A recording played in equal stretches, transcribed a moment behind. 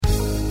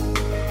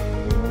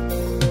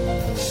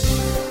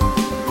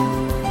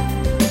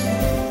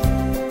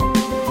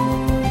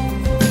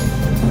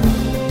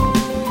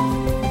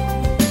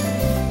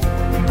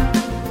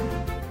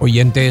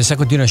oyentes, a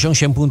continuación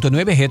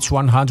 100.9 Hits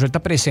 100 te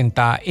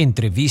presenta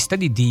entrevista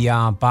di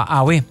dia pa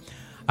Awe.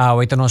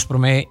 Awe nos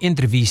promete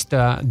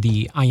entrevista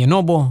di Año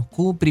Novo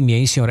con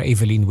premier signora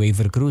Evelyn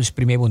Weaver Cruz.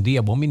 Primeiro, bom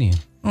dia, bom menino.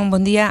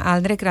 Bom dia,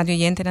 Aldrich, radio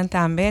oyente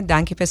também.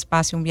 Danke per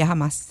spazio, un viaje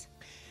más.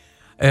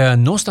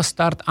 Nós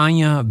start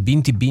anno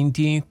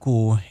 2020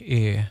 com,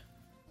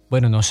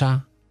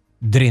 nossa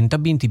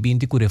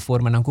 2020 com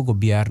reforma no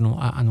governo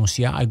a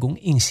anunciar algum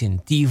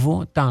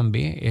incentivo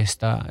também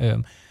esta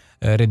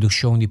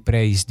redução de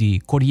preços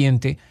de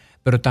corrente,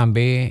 pero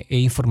também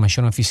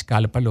informação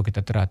fiscal para o que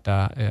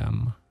trata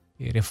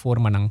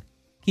reforma ng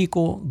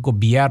kiko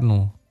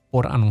governo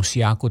por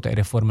anunciar que a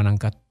reforma ng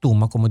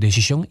toma como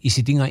decisão e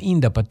se tinha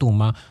ainda para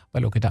toma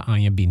para o que está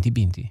ano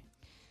 2020.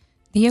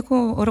 Dia que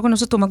ora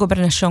nós toma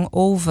governação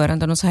over,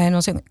 então nós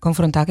nos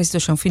confrontar com a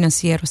situação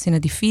financeira sendo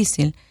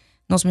difícil,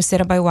 nós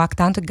mesera vai o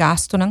tanto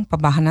gasto nang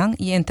pabahanang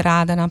e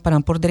entrada nang para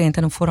por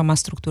dentro nang forma mais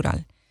estrutural.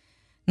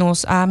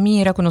 Nós a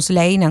mira que nos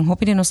leinan,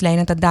 hopi nos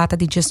leinan a data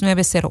de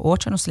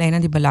 1908 nos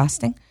leinan de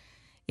belasting.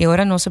 E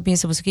ora nós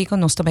pensamos aqui que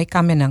nós também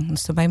cambiando,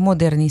 nós também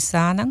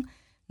modernizando,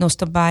 nós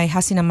também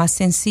fazendo mais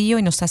sencillo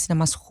e nós fazendo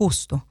mais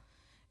justo.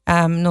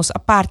 Nós a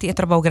parte é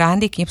trabalho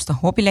grande que está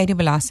hopi lei de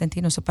belasting,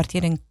 nós a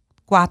partir em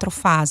 4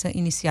 fases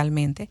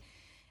inicialmente.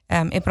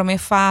 A primeira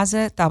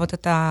fase estava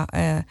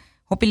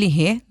hopi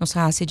lihe, nós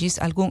fazemos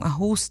algum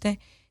ajuste,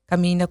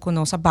 caminha com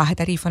nossa baixa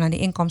tarifa na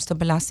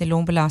inkomstenbelasting,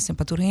 loonbelasting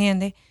para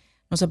turgende.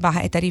 Nós baixa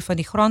a tarifa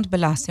de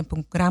grondbelasting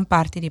para grande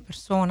parte de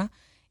pessoas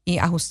e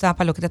ajustar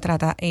para o que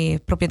trata de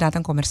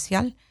propriedade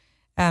comercial.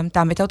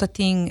 Também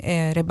tem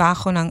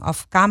rebaixo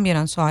of cambio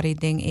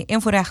de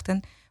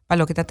invoerrechten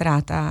para o que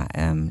trata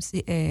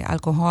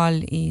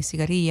alcohol e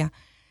cigarrilha.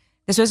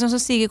 Depois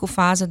nós seguimos com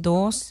fase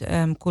 2,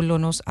 quando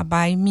nós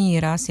abai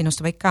mira se nós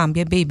vai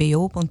cambiar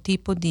BBO para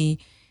tipo de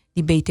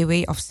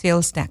BTW of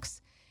sales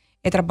tax.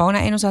 E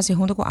trabalha nós assim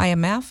junto com o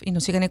IMF e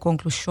nós chegamos à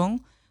conclusão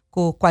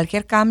que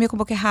qualquer cambio que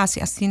você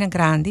faça assim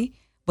grande,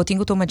 você tem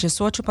que tomar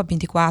 18 para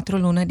 24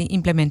 lunas de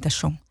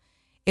implementação.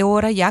 E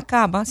agora já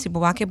acaba, se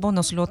você quer bom,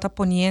 nós lota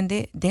ponendo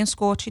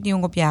dentro de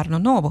governo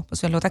novo,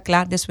 porque lota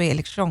claro depois da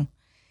eleição.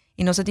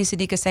 E nós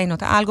decidimos que sei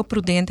nota algo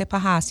prudente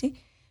para fazer,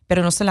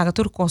 pero nós laga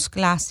turcos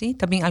classe,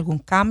 também algum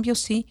cambio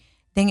sim,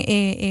 tem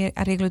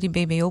arreglo de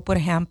BBO, por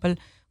exemplo,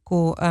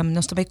 que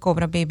nós também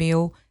cobra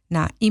BBO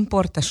na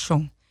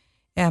importação.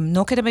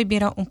 Não que também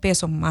vira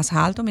peso mais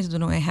alto, mas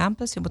dou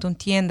exemplo, se você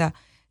tienda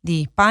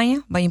de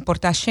panha, vai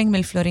importar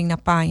 100.000 florin na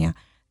panha.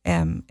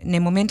 No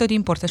momento de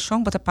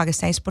importação, você paga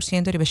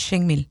 6% de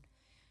 100.000.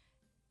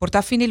 Por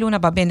ta fine luna,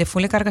 vai vender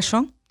full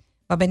cargação,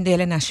 vai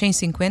vender na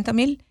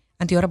 150.000,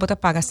 antes hora você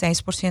paga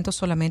 6%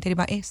 solamente de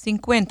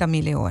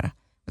 50.000 hora.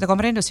 Você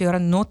compreende? Se agora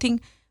não tem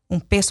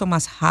peso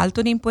mais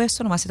alto de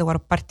imposto, mas agora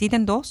partido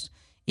em 2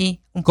 e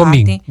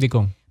parte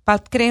para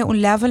criar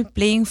level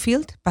playing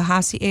field, para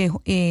fazer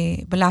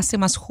belasting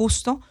mais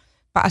justo,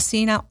 para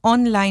assim na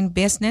online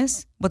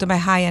business, você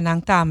vai ganhar nang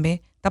também,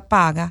 tá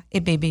paga e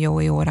BBO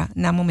agora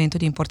no momento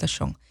de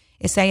importação.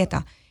 Essa é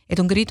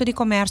grito de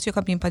comércio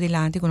que vem para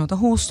diante, que não está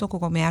justo, que o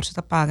comércio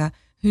tá paga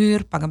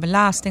huur, paga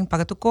belasting,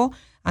 paga tudo,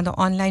 e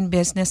o online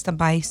business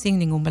também sem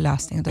nenhum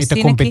belasting. E está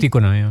competir com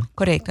ela.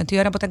 Correto. Então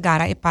agora você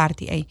gara e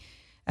parte aí.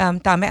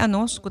 Também a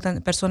nós, que a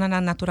pessoa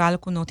natural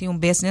que não tem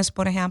business,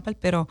 por exemplo,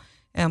 pero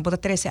você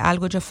traz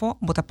algo de fora,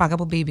 você paga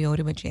para BBO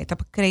de budget,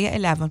 para criar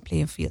level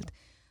playing field.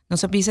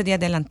 Nós precisa de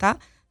adelantar,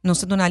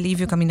 nós damos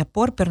alívio caminha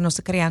por, pero nós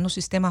criamos um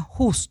sistema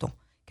justo,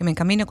 que me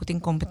caminha que tem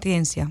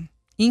competência.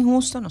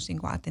 Injusto, nós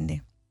temos que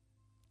atender.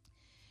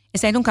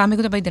 Esse é um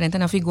cambio que vai dentro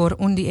na vigor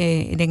onde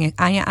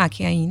ano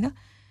aqui ainda.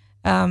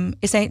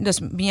 Esse é, dus,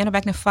 vindo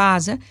back na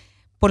fase,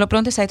 por lo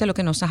pronto esse é o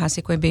que nós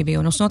fazemos com o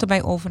BBO. Nós não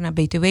vai over na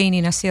BTW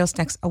nem na Sales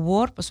Tax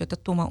Award, porque isso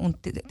toma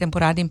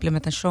temporada de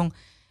implementação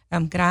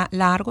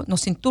largo.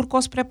 Nós temos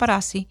turcos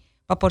preparar-se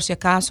para por se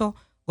acaso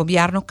o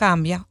governo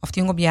cambia, ou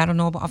tem governo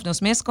novo, ou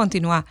nós mesmos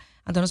continuar.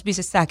 Então nós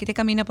precisamos estar aqui,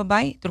 caminha para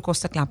baixo, turcos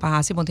está claro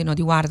para se continuar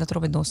de guarda,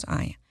 trobe 2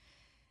 anos.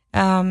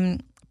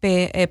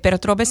 Pero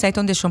trobe sei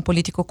onde é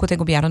político que o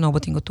governo novo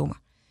tem que tomar.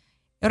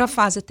 Agora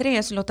fase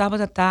 3, lo estava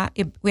data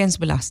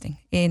winstbelasting.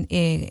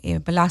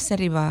 Belasting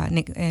riba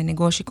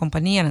negócio e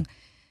companhia.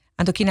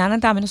 Então que nada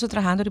também nós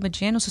trabalhando riba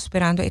gente, nós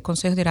esperando o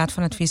Conselho de Raad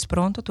van Advies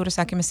pronto, tu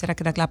sabe que me será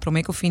que dá claro para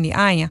mim que o fim de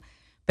ano,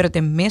 pero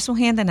tem mesmo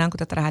gente não que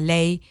está trabalhando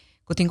lei,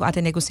 que tem que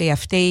até negociar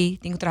FT,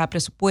 tem que trabalhar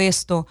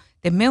pressuposto,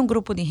 tem mesmo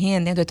grupo de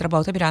gente que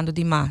trabalha está virando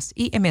demais.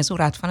 E é mesmo o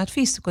Raad van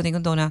Advies que tem que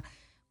dar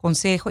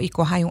conselho e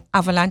que há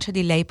avalanche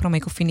de lei para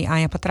mim que o fim de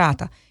ano para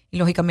tratar. E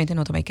logicamente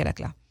não também queda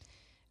claro.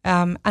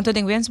 Então,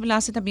 tem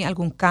winstbelasting também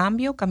algum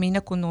cambio,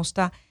 caminha com nós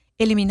está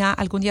eliminar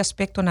algum de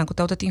aspecto na que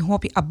está tem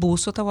hopi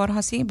abuso tá agora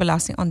assim,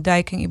 belasting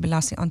ontduiking e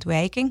belasting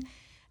ontwijking.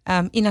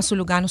 E na seu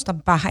lugar nós está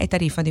baixa a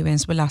tarifa de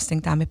winstbelasting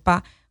também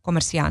para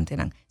comerciante.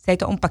 Se é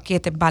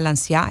paquete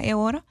balanceado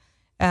agora,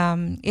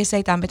 esse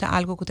é também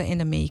algo que está in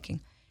the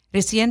making.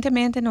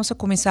 Recentemente nós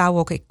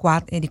começamos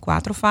de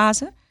 4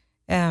 fases.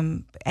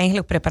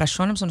 Eigenlijk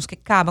preparação, nós que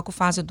acaba com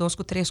fase 2,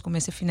 com 3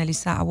 começa a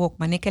finalizar a work,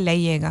 mas nem que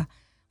lei chega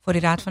for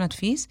de Raad van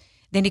Advies.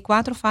 Den die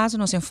 4 fases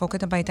nós enfoca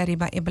também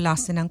riba e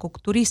belasting que o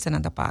turista não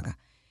paga.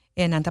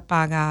 E não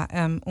paga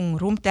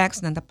room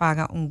tax, não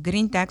paga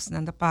green tax,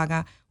 não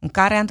paga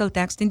car rental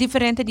tax. Tem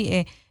diferente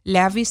de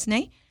levies,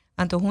 né?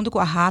 Então, junto com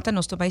a rata,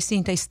 nós também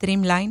sinta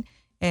streamline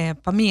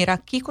para mira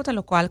aqui com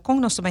o qual com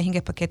nós também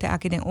hinga paquete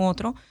aqui dentro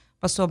outro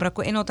para sobra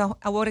que nota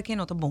agora que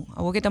nota bom.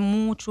 Agora está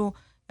muito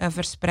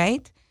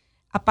verspreid.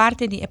 A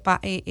parte de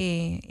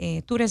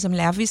tourism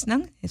levies,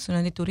 não? Isso não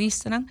é de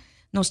turista, não?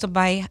 Nós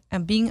também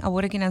bem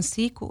agora que não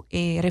se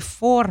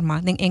reforma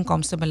de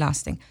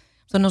inkomstenbelasting.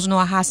 Então, nós não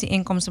há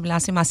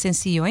inkomstenbelasting mais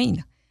sencillo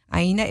ainda.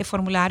 Ainda é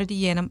formulário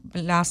de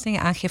belasting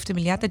aangifte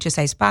bilhete de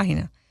 6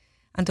 páginas.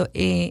 Então,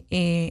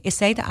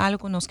 esse é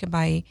algo que nós que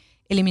vai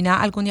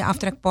eliminar alguns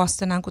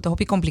aftrekposten,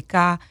 que é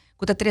complicado,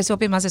 que traz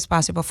mais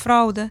espaço para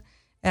fraude,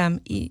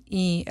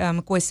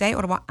 com essa é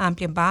uma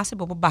ampla base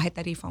para baixa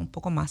tarifa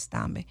pouco mais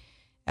também.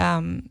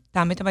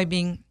 Também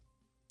bem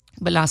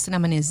belasting,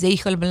 mas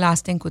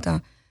zegelbelasting, que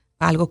é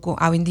algo que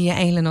hoje em dia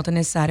ainda não é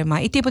necessário,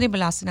 mas e tipo de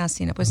belasting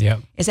assim, pois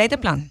esse é o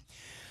plano.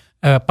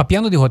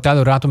 Papiando de hotel,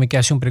 o rato me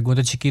quer uma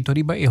pergunta chiquito,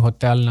 riba e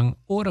hotel não,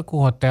 ora que o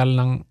hotel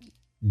não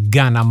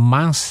gana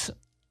mais,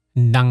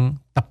 não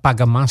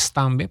paga mais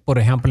também. Por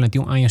exemplo, não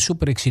tem ano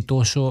super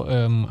exitoso,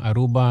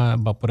 Aruba,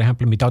 por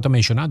exemplo, me estava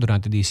mencionando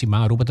durante a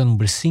semana, Aruba está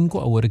número 5,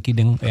 agora aqui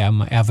tem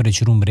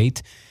average room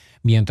rate,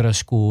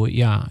 mientras que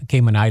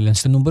Cayman Islands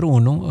está número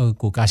 1,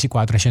 com quase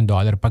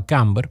 $400 para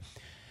camber.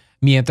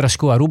 Mientras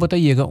que Aruba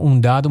chega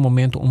dado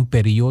momento,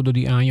 período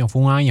de ano,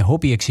 um ano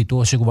hopi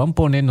exitoso, que vamos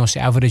pôr nosso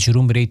average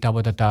room rate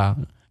está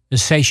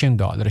 $600,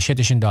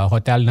 $700.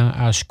 Hotel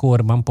na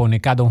score, vamos pôr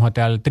cada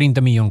hotel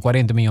 30 milhões,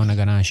 40 milhões na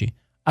ganagem.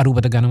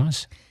 Aruba gana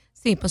mais?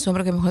 Sim, por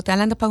sobre que o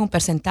hotel anda paga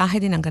percentagem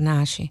de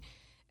ganagem.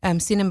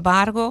 Sin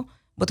embargo,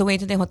 você vê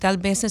que o hotel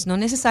business não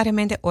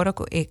necessariamente ora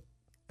que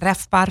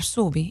RevPAR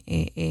sube,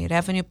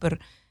 revenue per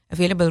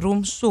available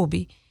room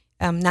sube,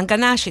 na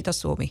ganagem está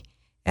sube.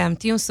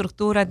 Tem uma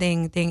estrutura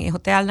de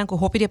hotel que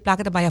hopi de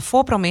placa de baia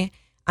for para mim,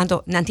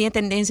 então não tem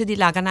tendência de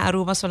lagar na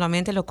Aruba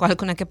solamente o qual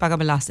que paga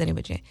belasting.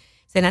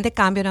 Se não tem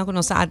cambio,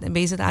 nós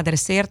estamos a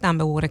adresar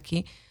também agora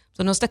aqui.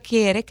 Então, nós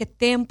queremos que o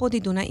tempo de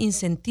dar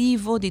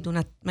incentivo, de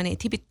dar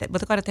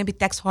tempo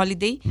tax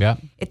holiday,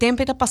 o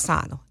tempo está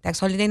passado.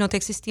 Tax holiday não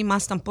existe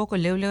mais tampouco,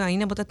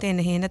 ainda você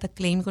tem gente que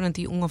claim que não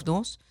tem ou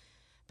dois.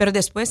 Mas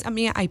depois, a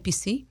minha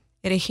IPC,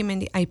 o regime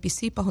de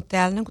IPC para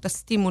hotel, que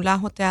estimula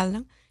o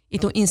hotel, e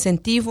o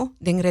incentivo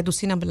de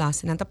reduzir a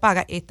belasting. Não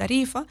paga a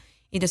tarifa,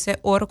 e desse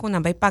hora que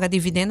não vai pagar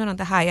dividendo, não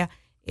paga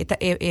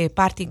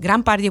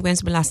gran parte de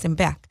belasting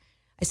back.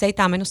 Esse aí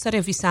também nós estamos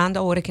revisando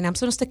agora que não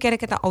quer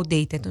que está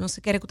outdated, nós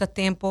quer que está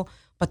tempo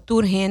para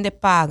toda gente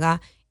paga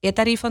a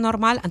tarifa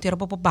normal, antes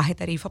para baixa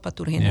tarifa para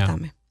toda gente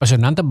também. Mas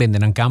não está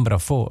vendendo na câmara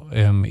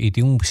e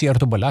tem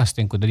certo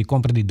belasting, quando ele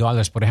compra de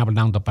dólares, por exemplo,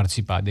 não está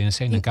participando,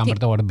 na câmara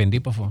está agora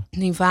vender para fora.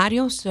 Em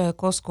vários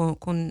coisas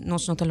que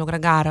nós não logra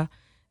gara,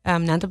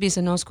 não está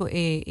pensando nós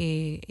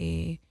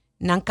que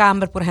na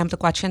câmara, por exemplo,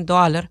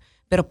 $400,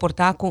 pero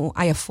portar com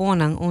a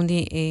iPhone,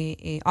 onde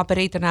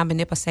operator não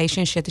vende para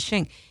 600,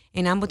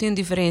 e não tem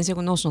diferença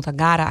com nós não está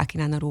gara aqui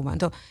na Aruba.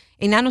 Então,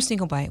 e não nos tem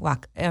que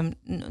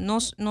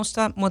nós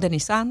está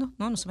modernizando,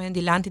 nós estamos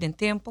adiante do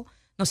tempo,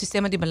 no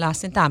sistema de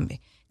belasting também.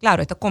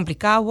 Claro, é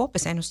complicado,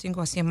 mas nós temos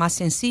que ser mais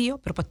sencillo,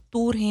 pero para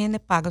toda gente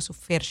paga seu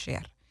fair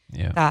share.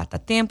 Tá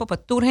tempo para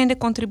toda gente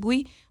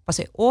contribuir, para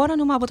ser hora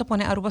não vai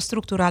poner Aruba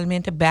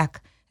estruturalmente back,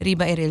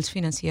 riba e rails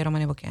financiero,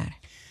 mas não quer.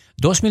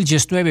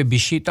 2019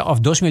 visita,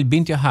 of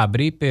 2020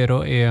 habri,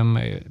 pero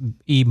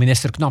i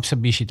minister Knops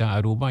visita a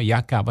Aruba, ya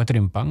acaba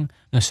trimpang,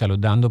 na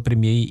saludando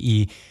premier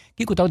e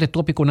que kutaw de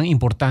tópico nang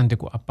importante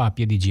ko a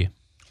papia DJ.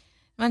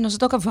 Nós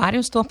toca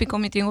vários tópicos,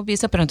 me tenho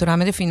visto, pero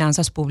naturalmente de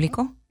finanças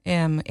públicas,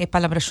 e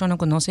palabração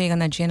que nós chega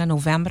na dia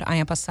novembro,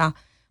 ano passado,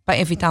 para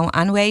evitar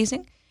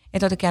unraising,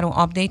 então eu quero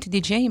update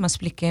DJ, mas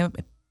expliquei,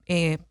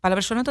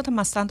 palabração é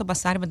bastante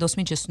basada em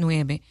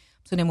 2019.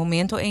 So, no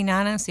momento,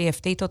 a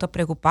CFT está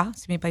preocupado,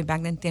 se me vai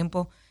back no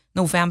tempo,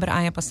 novembro,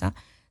 ano passado,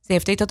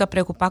 CFT está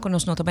preocupado que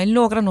nós não também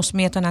logra nos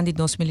metas de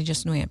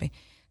 2019.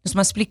 Nós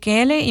me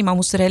expliquei e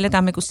mostrei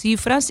também com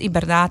cifras e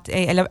verdade,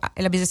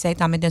 ela disse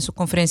também na sua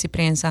conferência de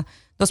imprensa,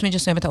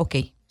 2019 está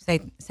ok,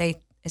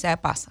 isso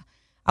passa.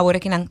 Agora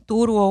que não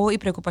turou e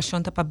preocupação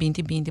está para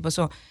 2020, porque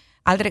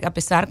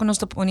apesar que nós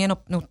estamos ponendo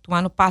no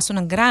ano passo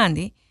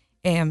grande,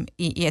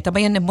 e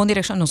também na boa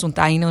direção, nós não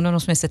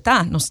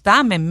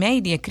estamos em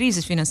meio de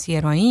crise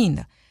financeira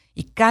ainda.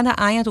 E cada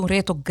ano tem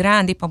reto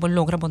grande para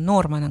lograr boa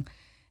norma.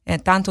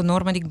 Tanto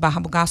norma de baixo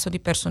gasto de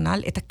personal,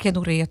 é que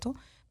do reto,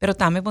 mas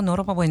também boa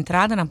norma para boa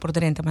entrada por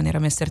de maneira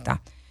mais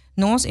certa.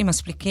 Nós, eu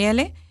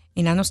expliquei,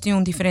 e nós temos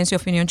uma diferença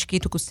de opinião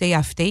chiquita com o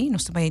CFT,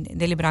 nós também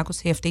deliberar com o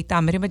CFT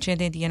também, mas já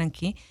de dia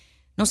aqui,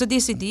 nós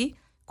decidimos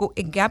que o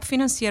gap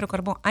financeiro que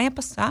o ano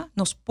passado,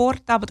 nós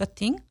portávamos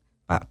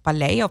para a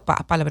lei ou para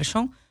a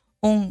palabração,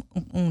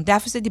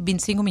 déficit de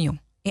 25 milhões.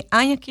 E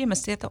ano aqui,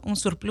 mas tem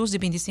surplus de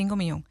 25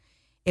 milhões.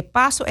 E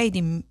passo aí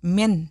de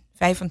min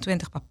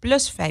 25 para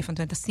plus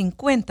 25,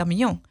 50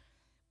 milhões.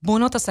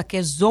 bono ta sa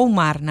que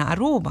zomaar na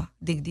Aruba.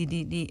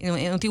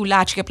 Não tem o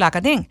late que placa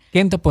den.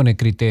 Quem te põe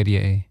criteria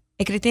aí?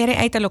 O critério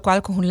é o qual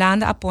que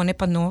Holanda apone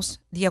para nós,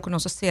 dia que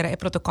nós será o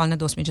protocolo na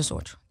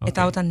 2018.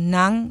 Então,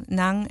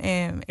 não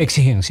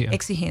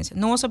exigência.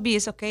 Nós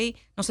sabemos, ok,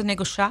 nós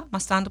negociar,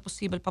 mas tanto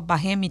possível para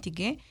barrer,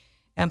 mitigar,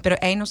 pero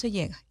aí não se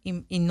chega.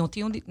 E não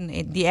tem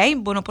de aí,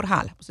 bom por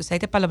hala. Você sai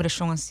de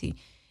palabração assim.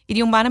 E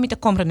de bana me te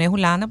compra na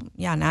Holanda,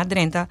 já na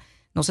drenta,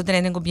 nós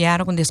drenta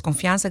governo com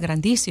desconfiança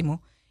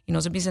grandíssimo, e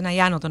nós sabemos na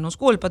já não nos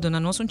culpa,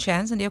 dona-nos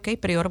chance, de ok,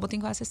 prior botem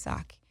que acessar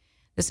aqui.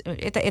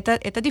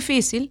 É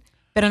difícil.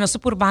 Pero nós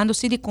por bando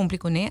se de cumprir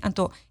com né,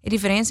 então a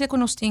diferença que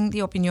nós temos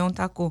de opinião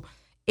tá com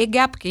é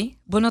gap que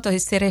não tá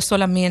ser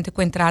solamente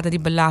com entrada de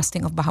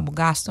belasting ou barra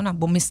gasto, na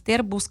bom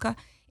mister busca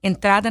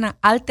entrada na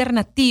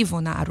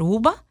alternativa na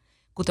Aruba,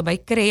 que também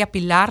cria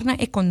pilar na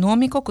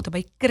econômico, que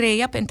também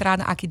cria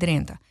entrada aqui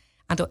dentro.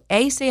 Então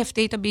esse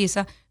CFT tá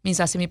bisa,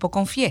 minha se me pode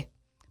confiar.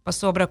 Para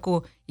sobre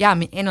que já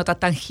me não tá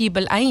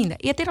tangível ainda.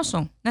 E tem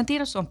razão, não tem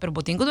razão, pero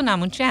botinho do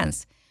não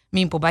chance.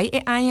 Min po vai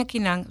é aí aqui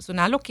não, so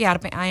na loquear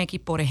pe aí aqui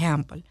por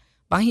exemplo.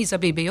 Banhisa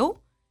BBO,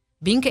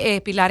 bem que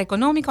é pilar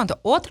econômico, então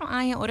outro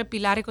ano, ora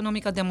pilar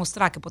econômico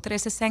demonstrar que pode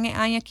ser sem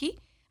ano aqui,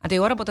 até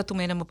agora pode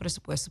tomar no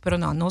pressuposto, pero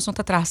não, nós não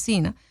está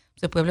trazendo,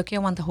 o povo que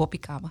aguenta roupa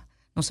caba.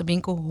 Nós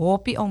sabemos que o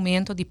roupa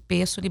aumento de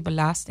peso de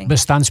belasting.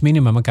 Bestands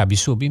minimum acaba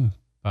subir.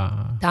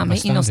 Também,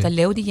 e nós está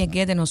leu de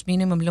chegar de nos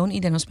minimum loan e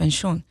de nos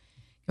pensão.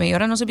 Mas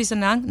agora nós sabemos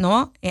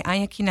não, é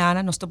ano aqui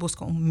nada, nós está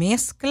buscando uma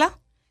mescla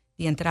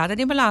de entrada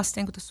de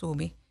belasting que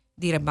sobe,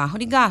 de rebaixo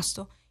de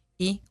gasto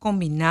e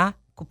combinar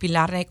o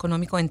pilar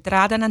econômico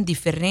entrada na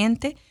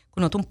diferente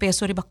com um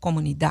peso riba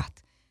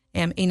comunidade.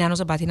 E nós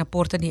abate na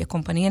porta de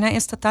companhia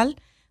estatal,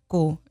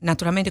 que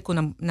naturalmente com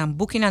na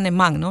booking na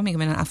mang, no,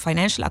 a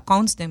financial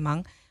accounts de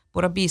mang,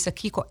 por abis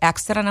aqui com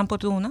extra na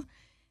portuna.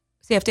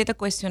 Se a gente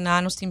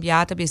questionar nos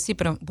enviata besi,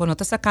 pero não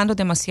está sacando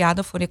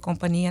demasiado fora de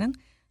companhia,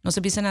 nós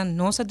sabemos na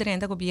nossa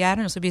direta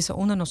governo, nós sabemos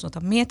nós não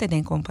está mete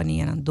de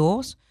companhia,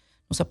 dois,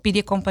 nós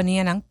pede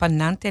companhia para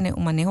manter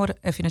um manejo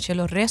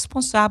financeiro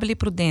responsável e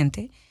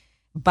prudente.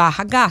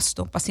 Baja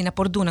gasto, para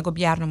por duna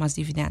governo mais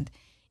dividendo.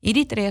 E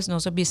de três,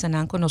 nós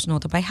avisamos que nós não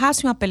vai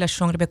fazer uma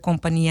apelação de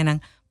companhia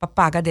para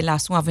pagar de lá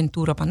uma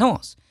aventura para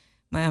nós.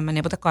 Mas não é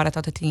agora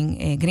que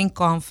tem Green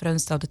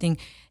Conference, que tem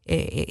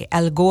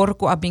Algor,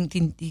 que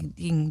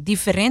tem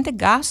diferentes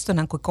gastos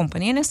que a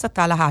companhia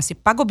estatal faz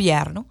para o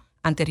governo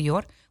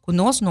anterior, que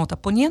nós não está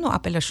ponendo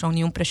apelação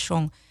nenhuma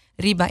pressão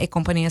riba a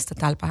companhia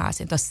estatal para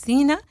fazer. Então,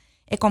 assim,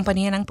 a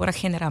companhia para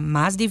generar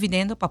mais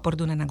dividendo para por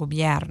duna no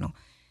governo.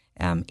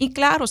 E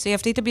claro, se a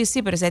FTB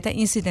é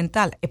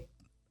incidental, é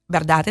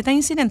verdade é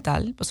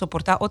incidental, para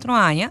suportar outro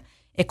ano,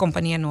 a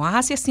companhia não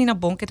hace assim na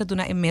bom que está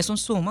dando a mesma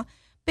suma,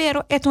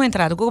 pero é tua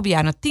entrada, o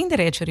governo tem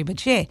direito a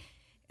ribater.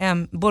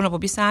 Bom, não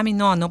bisami,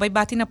 não vai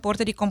bater na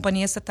porta de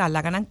companhia estatal,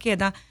 lá não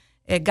queda,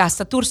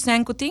 gasta tur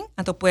senco ting,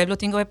 então o povo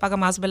tem que pagar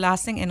mais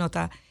belasting, e não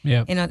está.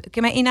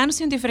 E não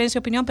tem diferença de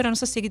opinião, pero não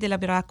se segue de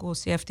labirar com o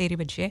CFT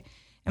ribater.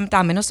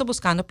 Também nós estamos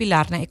buscando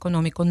pilar na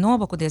econômico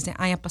novo, que desde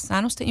ano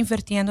passado nós estamos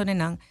invertindo em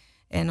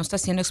nós está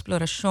fazendo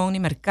exploração no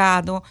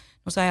mercado,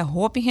 nós está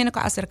roupa que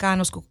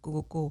acercar-nos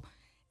com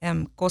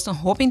coisas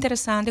roupa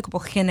interessante que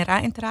pode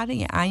generar entrada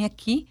e aí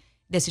aqui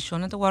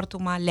decisões da hora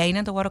tomar, lei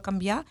da hora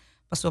cambiar,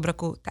 para sobre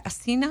que tá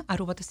assina a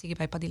Aruba tá seguir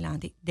para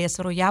adiante,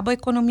 desenvolver a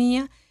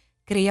economia,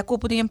 criar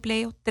cupo de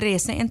emprego,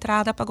 13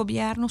 entrada para o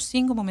governo,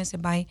 5 momentos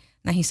vai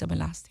na risa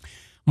belasting.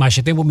 Mas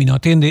se tem um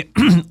minuto de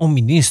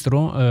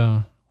ministro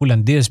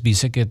holandês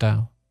disse que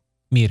está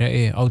mira,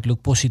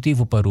 outlook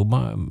positivo para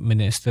Aruba,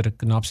 minister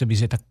Knopse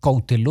dice está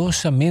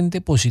cautelosamente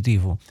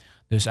positivo.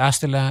 Dus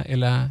hasta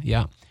ela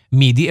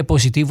midi é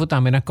positivo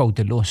também é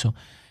cauteloso.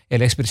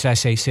 Ela expressa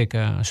se que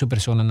sua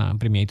persona na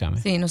primeira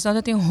também. Sim, nós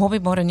temos um hobby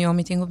bom reunião,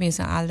 me tenho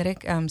visto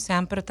Aldrich,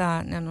 sempre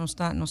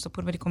nós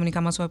por de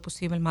comunicar mais o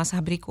possível, mas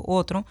abrir com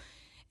outro.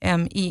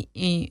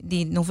 E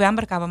de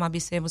novembro acaba mais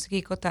bicebo,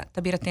 que tá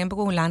vira tempo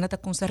que a Holanda tá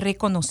com se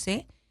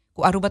reconhecer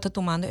que a Aruba está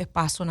tomando um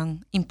passo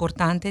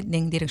importante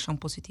em direção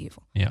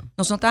positiva.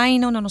 Nós não está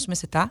ainda onde nós me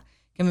está,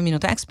 que me não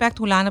está expect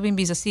Holanda bem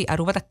diz assim, a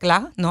Aruba está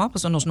clara, não,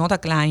 porque nós não está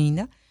clara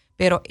ainda,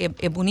 pero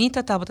é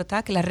bonita tá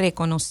que ela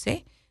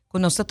reconhece que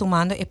nós está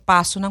tomando um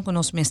passo que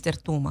nós mestre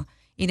toma.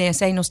 E daí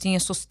aí nós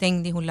tínhamos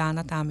sustento de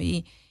Holanda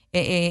também.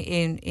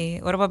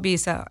 E ora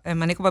babisa,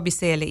 maneco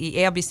babisele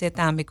e a bise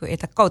também que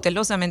está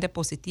cautelosamente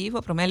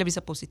positivo, para mim ela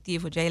bisa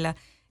positivo, já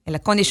ela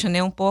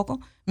condicionou pouco,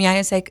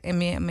 mas é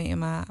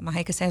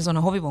que seja zona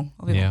hobby bom.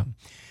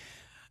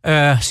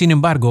 Sin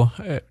embargo,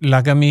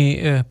 lagami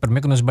para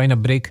mim que nós vai na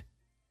break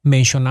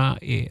mencionar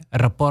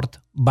report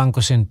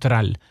Banco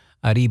Central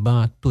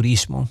arriba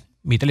turismo.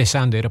 Me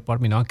interessando o report,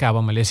 não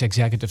acaba, mas esse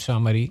executive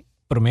summary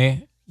para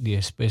mim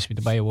depois we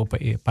vai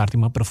op parte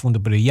mais profunda,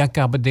 mas já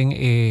acaba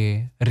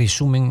de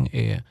resumen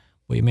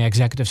o meu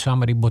executive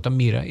summary bota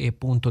mira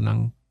ponto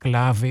nan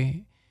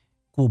clave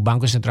que o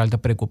Banco Central está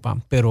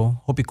preocupado,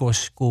 pero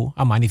hopicos que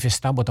a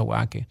manifestar bota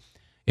wake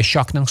é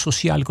choque nan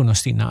social que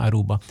nós temos na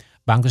Aruba.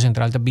 Banco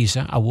Central está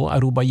bisa,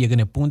 Aruba chega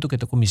no ponto que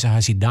está começando a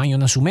fazer dano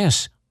na su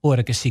mês,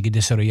 ahora que sigue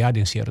desarrollado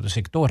en cierto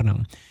sector,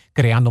 ¿no?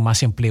 Creando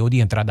más empleo de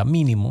entrada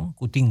mínimo,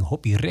 que tiene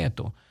hopi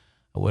reto.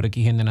 Ahora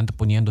que gente anda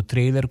poniendo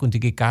trailer con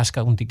tiki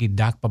casca, con tiki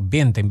dak para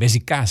venta en vez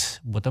de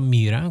casa. Bota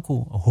mira, que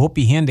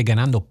hopi gente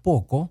ganando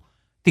poco,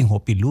 tiene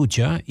hopi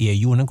lucha y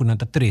ayudan con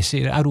nata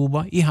 13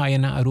 Aruba y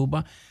hayana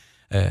Aruba.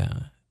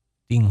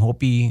 Tiene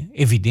hopi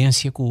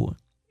evidencia que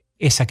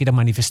essa que está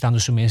manifestando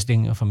su mes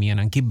en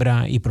familia en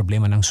quebra y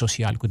problema en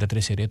social que da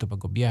 13 reto para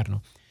el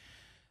gobierno.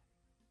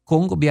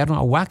 Con el gobierno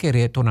agua que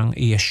reto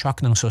y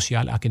shock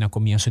social aquí en el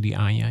comienzo de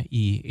año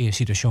y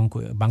situación que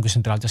el Banco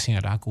Central está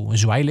señalando que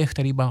zweilig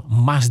arriba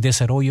más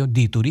desarrollo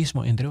de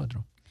turismo entre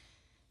otros.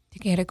 Te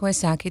quiero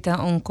que aquí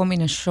está una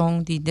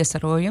combinación de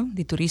desarrollo,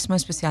 de turismo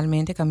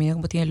especialmente,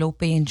 que tiene low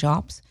paying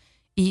jobs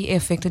y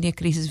efecto de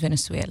crisis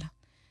Venezuela.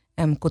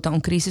 Que es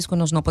una crisis que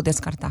nos no podemos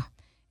descartar.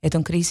 É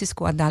uma crise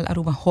que a dal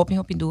Aruba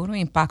hopi duro,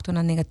 impacto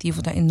negativo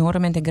está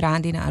enormemente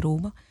grande na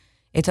Aruba.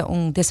 É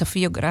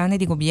desafio grande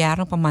do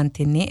governo para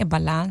manter a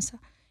balança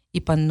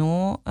e para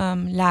não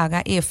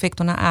lagar o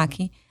efeito na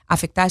aqui,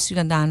 afetar o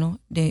cidadão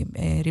de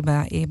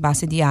riba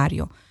base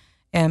diário.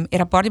 O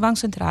rapporto do Banco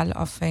Central,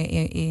 a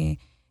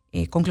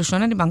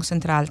conclusão do Banco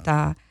Central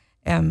está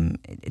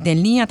em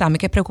linha também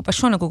com a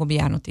preocupação que o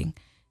governo tem.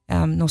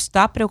 Nos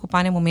está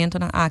preocupando no momento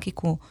na aqui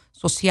que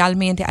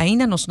socialmente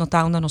ainda nos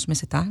notamos onde nos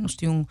está. Nós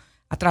temos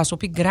atraso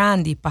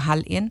grande para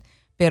halin,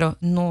 pero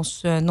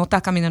nos não está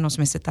caminhando nos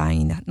meses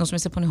ainda. Nos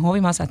meses põe hobby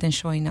mais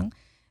atenção ainda.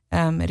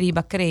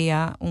 Riba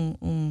cria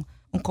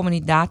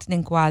comunidade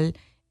em qual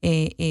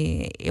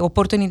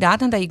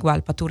oportunidade anda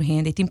igual para toda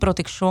gente, tem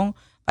proteção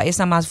para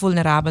essa mais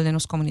vulnerável da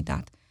nossa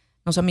comunidade.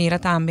 Nós mira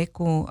também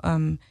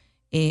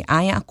que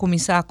a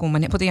começar com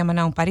maneira podemos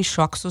chamar para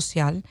choque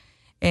social,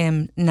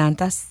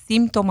 nanta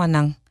sintoma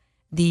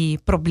de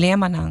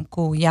problema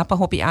que já para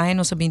hobby aí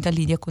nós sabemos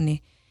lidar com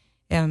ele.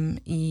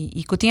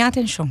 E que tenha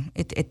atenção.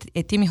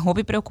 Tem me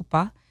hobby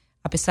preocupar,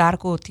 apesar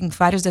que tem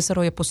vários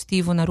desenvolvimentos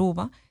positivos na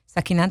Aruba,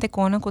 se que não tem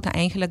conta que está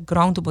eigenlijk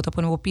ground to botar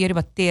para o pier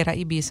batera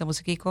e bisa,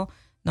 você que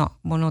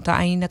não está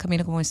ainda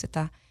caminhando como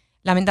está.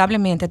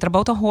 Lamentavelmente,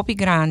 trabalho tá hobby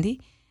grande,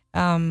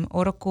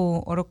 ora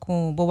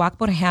que boak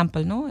por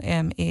exemplo, não,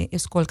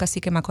 escola que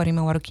se que macori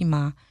me que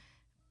ma,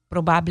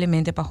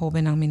 provavelmente para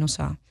hobby não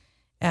menosa.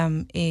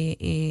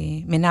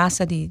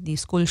 Menaça de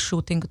school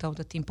shooting que tá o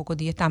tempo que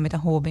dia também tá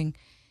hobby.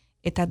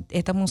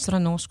 Eta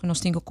mostra-nos que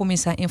nós temos que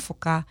começar a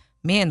enfocar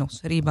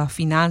menos riba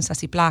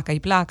finanças e placa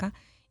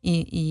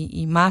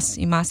e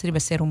mais riba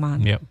ser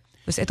humano. Yeah.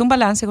 Então, é um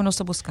balanço que nós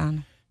estamos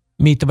buscando.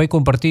 Me também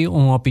compartilhar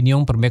uma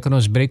opinião para que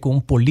nós break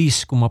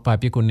police como a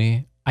papia com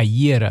ele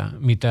ayer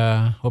me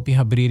tá hopi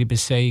abrir e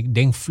pensei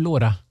den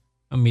flora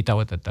me tá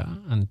watata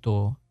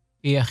anto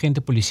e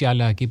agente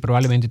policial aqui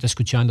provavelmente está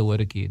escutando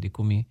agora aqui de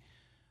como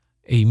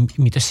e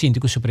me tá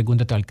sentindo que sua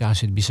pergunta tal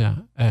caso de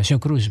bisa senhor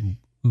Cruz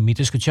me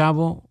tá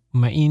escutando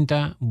ma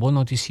inta bom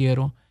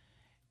noticiero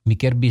me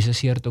quer bisa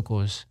cierto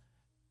cosa.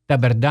 Da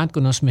verdad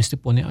que nós me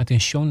pone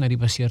atenção na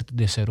riba cierto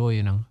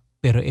desarrollo não,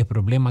 pero é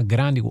problema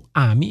grande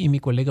a mim e mi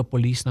colega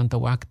polícia não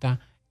tawakta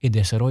e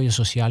desarrollo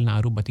social na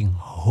Aruba tem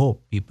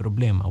hopi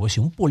problema. Ou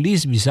se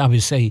polícia bisabe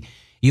sei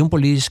e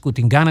polícia que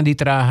tem gana de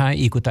trabalhar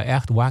e que tá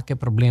echt wake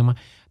problema,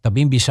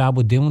 também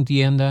bisabe de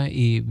tienda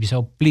e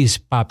bisabe please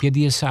papia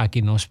de essa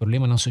que nos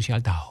problema no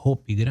social tá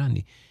hopi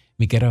grande.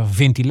 Me quero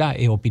ventilar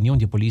a opinião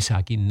de polícia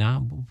aqui na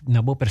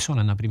boa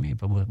pessoa na primeira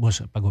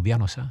para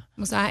governo sa.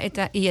 Mas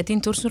e tem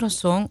toda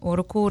razão,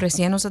 ora que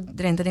recém nós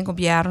dentro do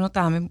governo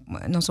também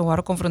nós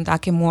vamos confrontar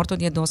que morto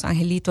de dois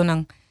angelitos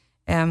nang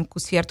que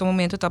certo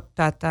momento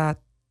tá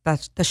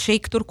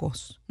shake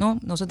turcos, não?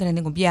 Nós dentro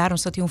do governo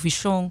só tem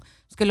visão,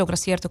 que logra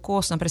certa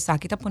coisa, para saber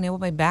que tá ponendo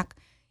by back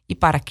e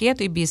para que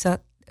tu bisa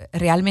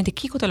realmente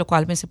que o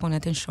qual se põe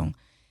atenção.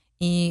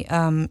 E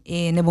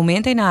no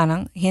momento em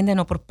nada, gente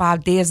não preocupa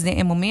desde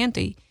o momento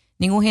e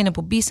nenhum gente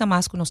por bisa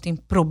mais que nós tem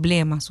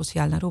problema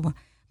social na Aruba.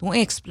 Uma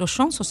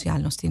explosão social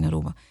nós tem na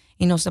Aruba.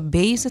 E nós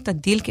base está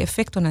dele que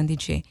efeito na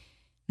DJ.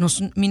 Nós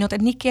não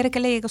nem quer que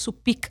ele chegue ao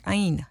pico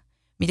ainda.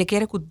 Me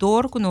quer que o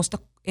dor que nós está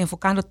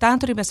enfocando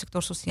tanto no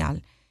sector social.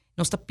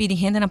 Nós está pedindo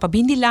gente para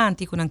bem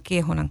dilante com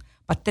queijo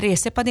para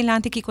trece para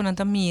dilante que com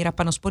a mira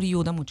para nos por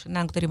ajuda muito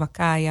não que riba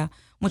caia,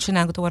 muito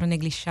não que tu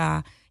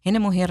negligenciar, gente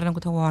mulher não que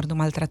tu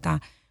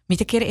maltratar. Me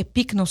te quer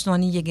pic nós não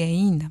cheguei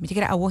ainda. Me te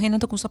quer a gente não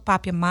com sua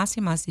papia mais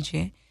e mais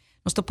de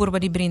nós está por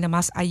de brinda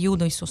mais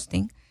ajuda e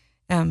sustém.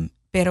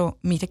 Pero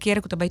me te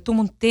quer que também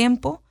toma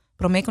tempo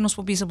para mim que nós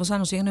podemos usar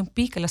nós chegando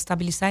pic ela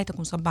estabilizar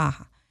com sua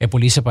barra. A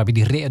polícia para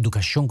pedir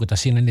reeducação que está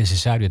sendo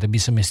necessário, também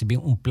se bem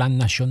plano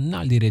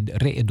nacional de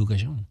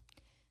reeducação.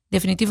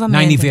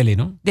 Definitivamente. Na nível,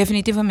 não?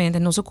 Definitivamente.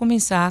 Nós vamos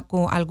começar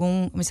com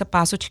algum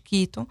passo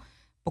chiquito.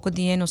 Pouco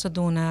dia nós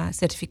damos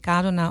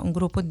certificado na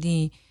grupo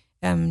de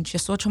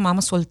pessoas que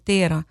chamamos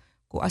solteira,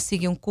 que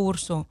assistem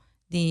curso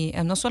de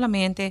não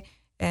somente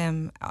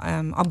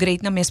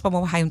upgrade na mesa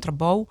para fazer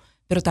trabalho,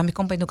 mas também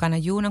como educar na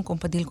ajuda, como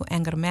deal com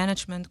anger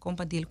management,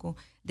 como deal com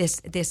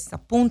desse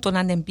ponto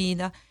na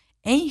vida.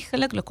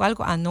 Eigenlijk, lo qual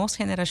a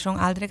nossa geração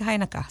aldrig vai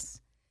na casa.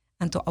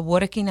 Então,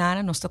 agora que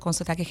nós estamos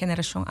constatando que a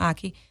geração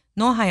aqui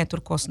não vai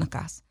turcos na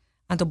casa.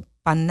 Anto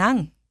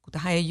panang, kuta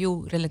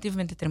hayu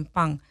relativamente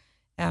trempang,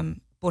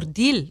 por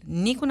deal,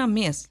 ni kuna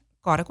mes,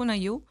 cora kuna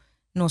yu,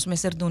 nos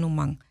meser dono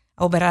mang.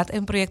 A Oberata é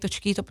um projeto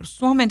chiquito, pero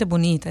sumamente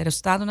bonito. O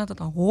resultado é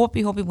total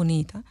hopi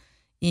bonita.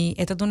 E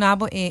esta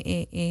donabo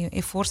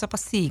é força para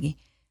seguir.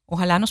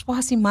 Ojalá nos possa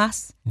assim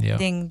mais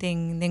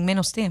em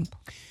menos tempo.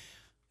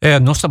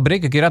 Nós estamos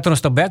break, que nós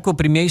estamos back com a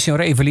primeira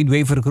senhora Evelyn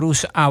Wever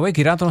Cruz.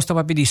 Que nós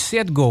estamos pedir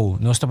SETGO,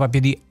 nós estamos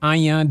pedir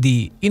área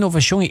de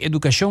inovação e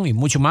educação e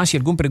muito mais. E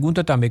alguma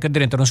pergunta também que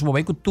dentro nós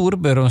vamos com tour,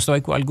 mas nós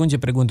estamos com alguma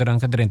pergunta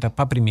que dentro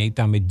para primeiro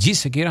também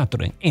disse que nós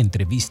estamos em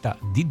entrevista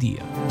de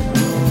dia.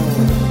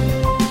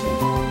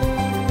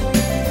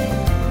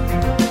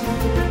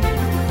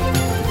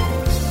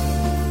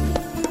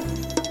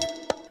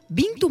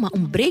 Toma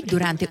break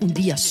durante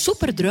dia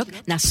super druk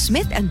na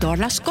Smith &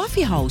 Dorlas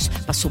Coffee House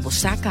para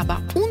sobosaka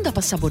ba unda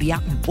para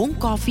saborear bom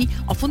coffee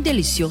of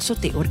delicioso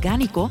té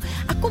orgánico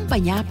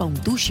acompanhado pa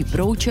douche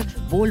broodje,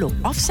 bolo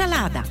of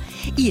salada.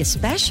 E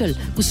special,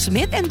 o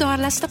Smith &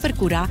 Dorlas está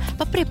procurando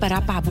para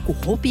preparar para buco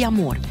hopi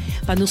amor.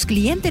 Para nos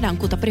clientes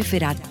que ta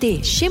preferar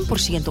té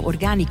 100%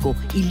 orgánico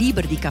e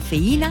livre de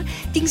cafeína,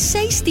 tem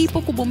 6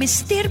 tipos como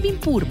mister bem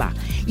purba.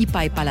 E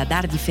para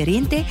paladar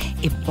diferente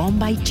é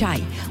Bombay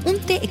Chai,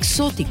 té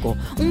exótico,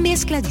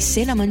 mescla de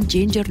cinnamon,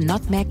 ginger,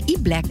 nutmeg e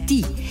black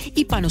tea.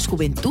 E para nos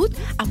juventude,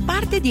 a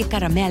parte de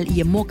caramel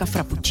e mocha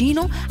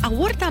frappuccino,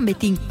 agora também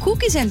tem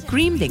cookies and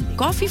cream de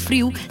coffee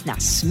frio na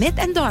Smith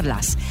 &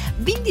 Dorlas.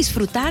 Vim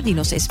desfrutar de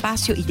nosso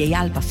espaço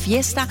ideal para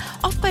fiesta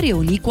ou para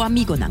reunir com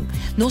amigos.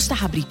 Nós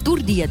está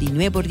abrindo dia de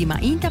 9 de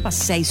manhã para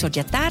 6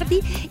 da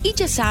tarde e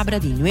de sábado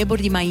de 9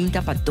 de manhã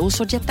para 2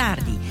 da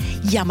tarde.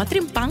 Llama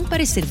Trempang para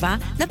reservar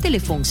na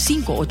telefone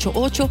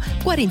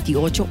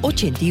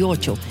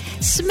 588-4888.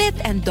 Smith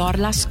 &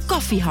 Dorlas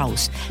Coffee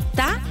House.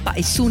 Tá para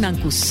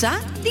esunang kusa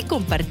de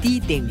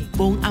compartir de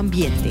bom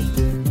ambiente.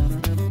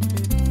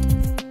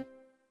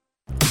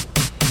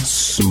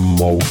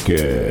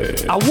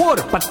 Smoker.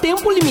 Agora, para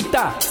tempo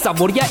limitado,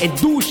 saborear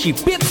Dushi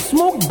Pit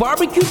Smoke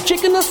Barbecue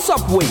Chicken na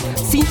Subway.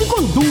 Sinta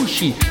com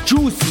Dushi,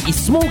 juicy e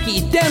smoky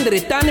e tender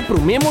etane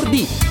pro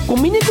memordi.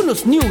 Combine com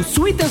nos new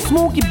Sweet and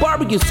Smoky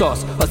Barbecue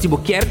Sauce. Ou se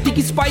você quer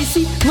tiki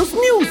spicy, nos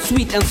new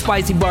Sweet and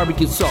Spicy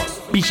Barbecue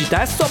Sauce.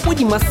 Visita a Subway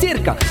de mais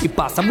cerca e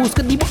passa a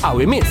busca de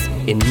AWMS.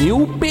 E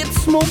New Pit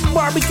Smoke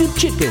Barbecue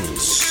Chicken.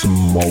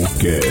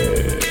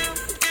 Smoker.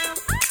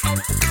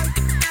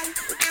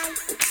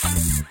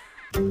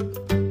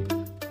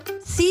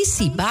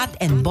 Sisi Bath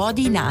 &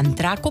 Body na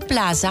Antraco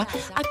Plaza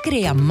a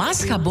crea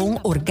mais jabón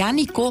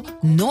orgánico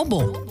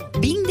novo.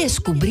 Vim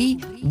descobrir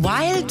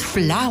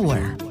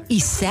Wildflower e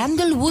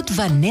Sandalwood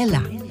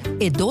Vanilla.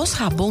 E 2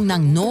 jabón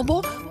ng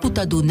novo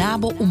puta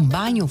donabo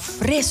banho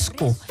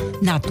fresco,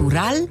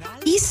 natural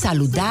e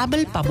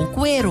saludável para o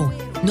cuero.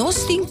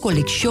 Nós tem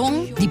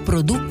coleção de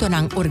produto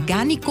ng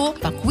orgánico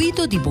para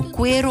cuido de bo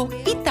cuero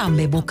e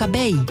também bo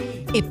cabelo.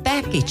 E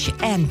package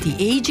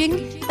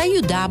anti-aging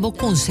ajudava a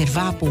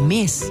conservar por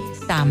mês.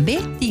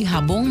 Também tem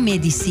jabón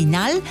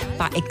medicinal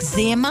para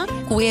eczema,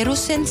 cuero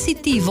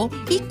sensitivo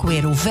e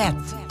cuero vet.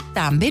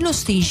 Também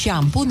nós tem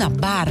shampoo na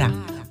barra,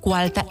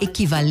 qual está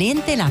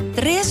equivalente a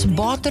 3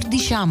 bottles de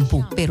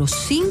shampoo, pero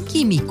sem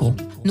químico.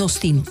 Nós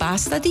tem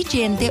pasta de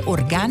dente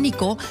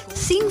orgânico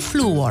sem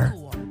flúor.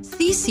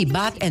 Sisi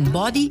Bath &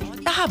 Body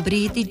está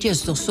aberto de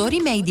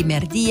 2h30 de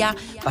merdia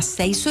para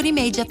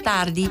 6h30 da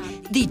tarde,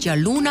 de dia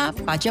luna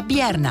para dia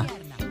vierna.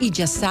 E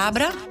dia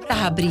sábado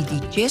está aberto de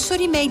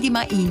 10h30 de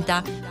manhã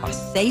para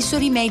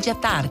 6h30 da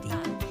tarde.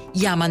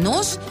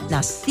 Chama-nos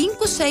na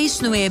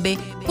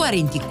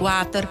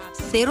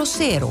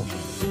 569-4400.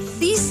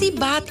 Sisi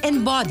Bath &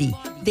 Body,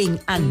 em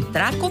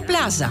Antraco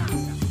Plaza.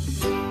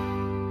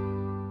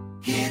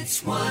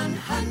 Hits 100.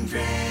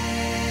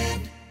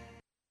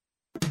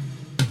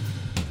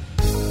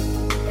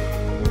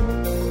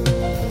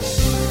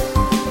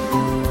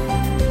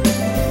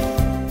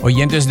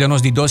 Oyentes de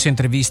nos de 2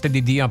 entrevistas de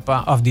dia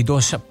para of de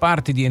 2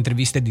 partes de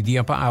entrevista de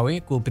dia para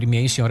hoje com a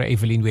primeira senhora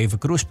Evelyn Wever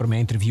Cruz para uma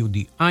interview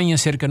de Anja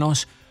cerca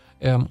nós.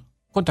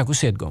 Conta com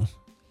SETGO.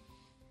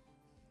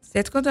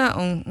 SETGO é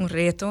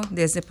reto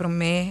desde o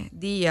primeiro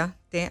dia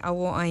até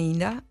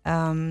ainda.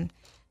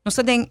 Nós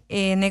temos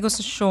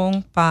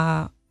negociação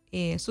para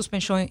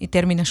suspensão e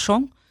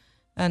terminação.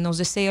 Nós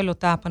desejamos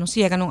lutar para nós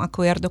chegar a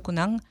acordo com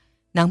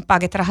não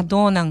paga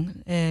trabalhador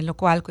lo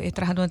qual o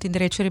trabalhador tem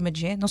direito a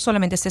remédio, não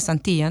somente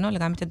cesantia, não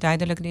legalmente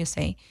duidelijk de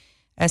sei,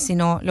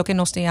 sino lo que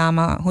nós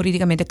chamamos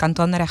juridicamente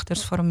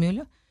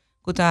kantonrechtersformule,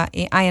 que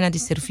é a de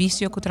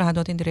serviço que o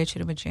trabalhador tem direito a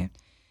remédio.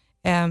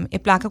 E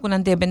placa que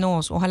não deve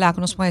nós, ojalá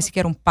que nós possamos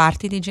sequer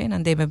parte de gente, não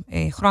deve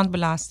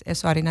grondbelasting,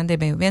 não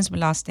deve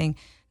winstbelasting,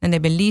 não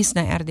deve lease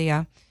na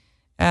RDA.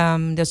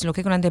 Dus lo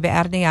que não deve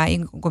RDA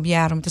e o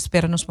governo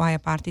espera nós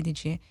possamos parte de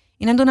gente.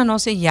 E não dona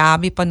nossa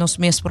chave para nós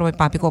mesmos para o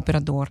papo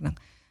operador.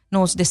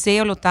 Nós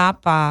desejamos lutar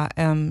para,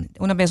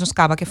 uma vez nos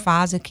acaba que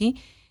faz aqui,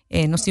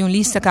 nós temos uma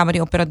lista de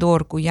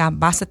operador que já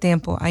basta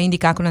tempo a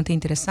indicar que não te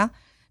interessa,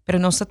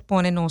 mas nós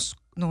põe nos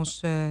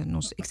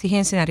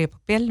exigências no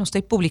papel, nós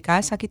temos publicar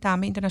isso aqui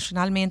também,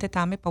 internacionalmente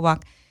também, para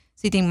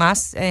se tem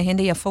mais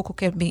gente e foco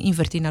que bem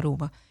invertir na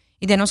Aruba.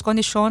 E de nos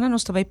condiciona,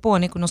 nós também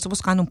põe que nós estamos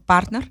buscando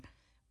partner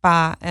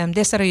para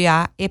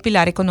desenvolver o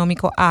pilar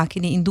econômico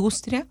aqui na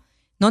indústria,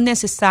 não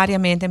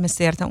necessariamente me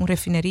certa uma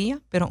refinaria,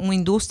 mas uma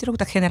indústria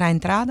que genera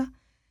entrada,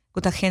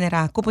 que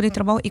genera cupo de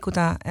trabalho e que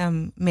está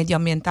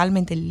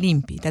medioambientalmente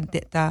limpo,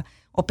 está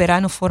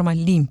operando de forma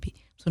limpa.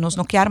 So, nós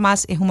não queremos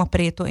mais uma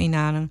preto em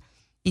nada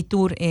e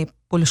tur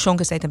poluição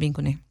que sai também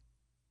com ele.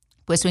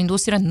 Pois a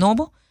indústria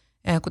nova,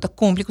 que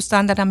cumpre com o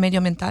standard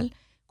medioambiental,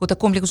 que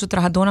cumpre com o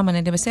trabalhador na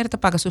maneira de ser,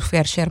 paga seu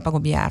fair share para o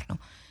governo.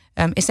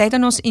 Essa é a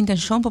nossa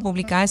intenção para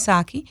publicar isso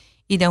aqui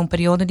e de um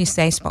período de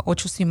 6 para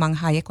 8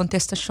 semanas a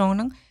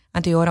contestação,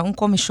 anterior uma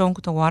comissão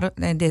que está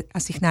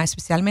assignada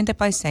especialmente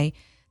para isso,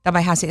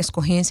 também faz a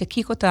escolhência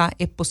que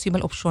é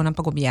possível opção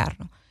para o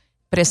governo.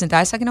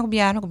 Apresentar isso aqui no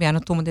governo, o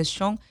governo toma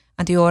decisão,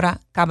 anterior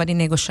acaba de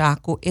negociar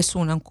com esse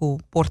que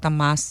porta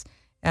mais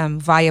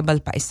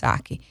viable para isso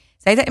aqui.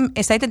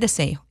 Esse é o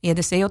desejo. E o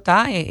desejo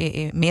está,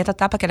 meta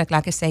está para que ela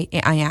claro que sei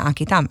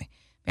aqui também.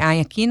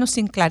 Aqui não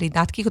tem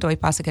claridade que vai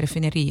passar com a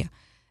refineria.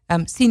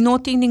 Se não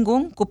tem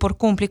ninguém que por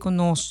cumprir com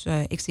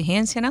nossa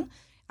exigência,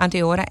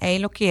 anterior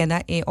é o que é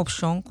a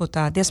opção que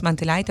está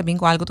desmantelar e também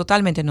com algo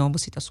totalmente novo,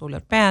 se está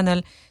solar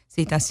panel,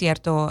 se está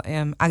certo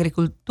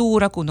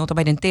agricultura, que não está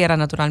bem inteira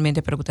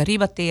naturalmente, pero que está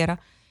arriba terra,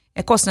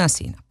 é coisa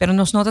assim. Pero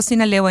nós não está assim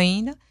leu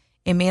ainda,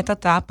 e meta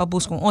está para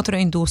buscar outra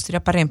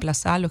indústria para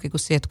reemplazar o que o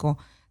Setco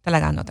está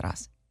lagando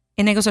atrás.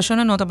 A negociação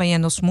não está bem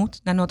smooth,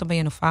 não está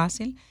bem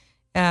fácil,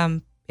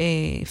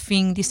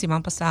 fim de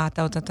semana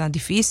passada está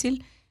difícil,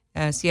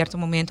 certo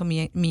momento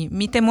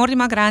mi temor de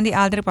mais grande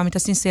aldre para mim estar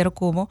sincero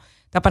como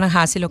tá para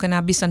fazer o que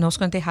na bisa nós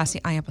quando fazer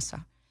ano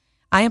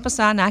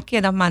passado na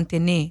queda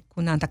manter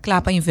com nada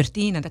clapa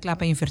invertir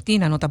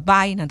não tá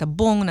bem nada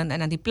bom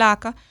nada de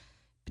placa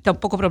tá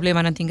pouco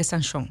problema não tinha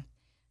sanção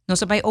nós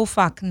vai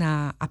ofac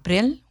na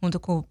abril junto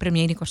com o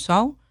premier de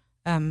Corsau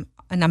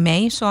na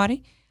mei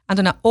sorry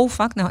ando na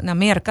ofac na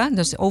merca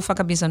dus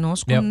ofac a bisa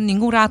nós com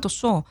nenhum rato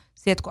só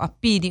certo a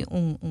pedir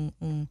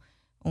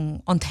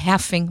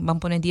ontheffing, vamos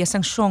pôr dia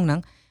sanção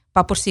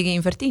para prosseguir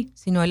invertir.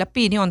 Se não ela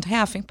pede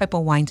ontheffing para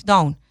wind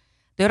down.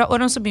 Dora ora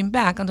nós bem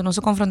back, então nós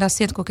confrontar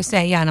cedo com o que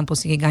sei, não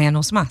conseguir ganhar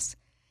nós mais.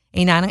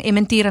 E não é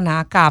mentira na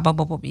acaba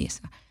bobo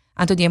bisa.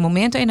 Então de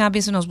momento e na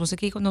bisa nós busca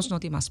aqui nós não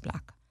tem mais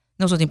placa.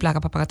 Nós não tem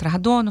placa para pagar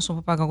trabalhador, nós não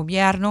para pagar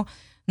governo,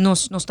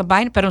 nós está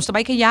bem, pero nós está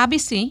bem que yabi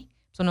sim.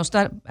 So nós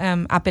está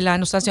apelando,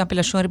 nós está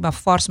apelação para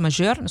força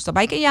majeure, nós está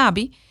bem que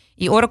yabi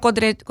e ora com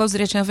os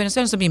direitos na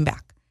Venezuela nós bem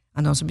back.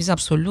 Então, nós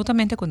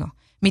absolutamente que não.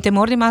 Mi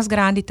temor de mais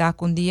grande está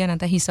que um dia não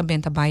está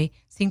recebendo também,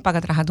 sem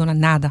pagar trabalhador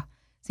nada,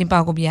 sem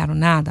pagar governo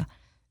nada.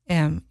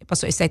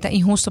 Isso é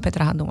injusto para o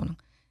trabalhador.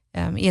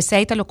 E isso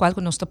é o qual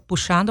nós estamos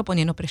puxando,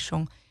 ponendo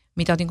pressão.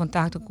 Mi estou em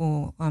contato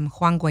com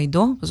Juan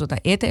Guaidó, porque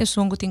este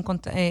é um que tem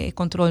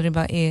controle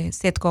de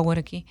Setco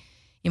agora aqui.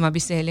 E uma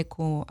vez ele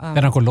com...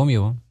 Era na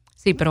Colômbia?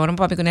 Sim, pero agora um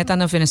papo que não está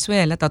na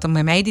Venezuela, está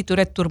também meio de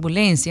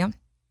turbulência.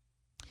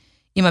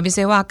 E uma vez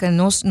eu acho que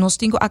nós temos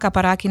que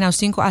acaparar aqui, nós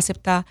temos que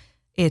aceitar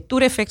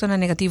todo efeito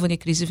negativo da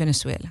crise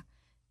Venezuela.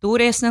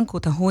 Tudo isso não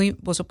custa ruim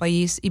para o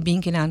país e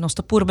bem que nós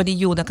estamos por de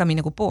ajuda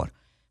caminho com por.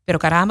 Pero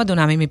caramba,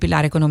 donamos meu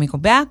pilar econômico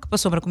back, para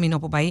sobre como não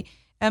para país,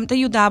 te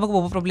ajudava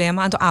com o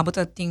problema, então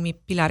abota tem meu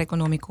pilar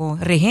econômico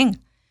rehen.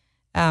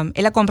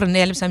 Ela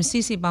compreende, sabe,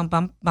 sim,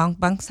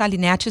 bang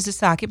salinetes de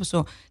saque, porque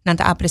não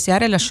está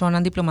apreciar a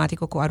relação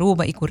diplomática com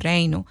Aruba e com o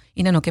Reino,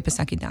 e não quer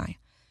pensar que dá.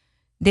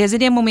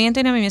 Desde o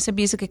momento, na minha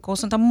cabeça, que a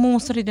coisa está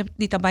mostrando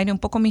de trabalhar um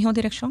pouco melhor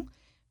direção,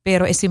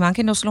 pero esse man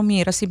que nós lo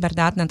mira, se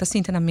verdade, não está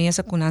sentindo na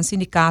mesa com um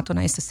sindicato,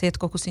 na esta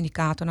com o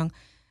sindicato,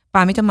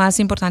 para mim é mais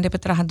importante para o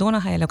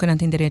trabalhador, ela que não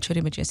tem direito a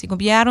rebejar. Se o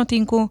governo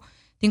tem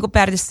que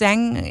perder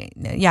sangue,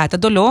 está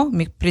dolor,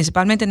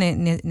 principalmente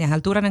na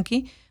altura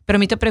aqui, pero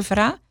me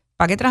prefere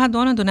pagar o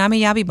trabalhador, do nome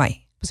já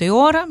vai. Porque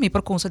agora, me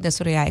procura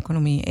destruir a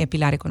economia, o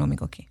pilar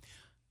econômico aqui.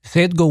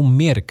 Setco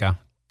merca,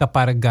 está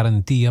para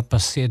garantia para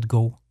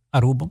Setco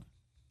Aruba?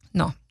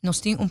 Não, nós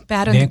temos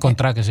parent... Tem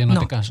contrato assim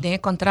no caso? Tem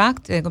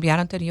contrato, o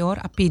governo anterior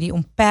a pedir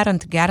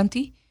parent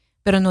guarantee,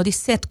 pero não de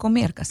Setco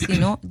merca,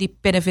 sino de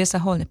PDVSA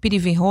Holding,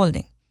 PDV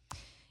Holding.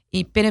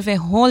 E PDV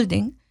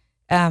Holding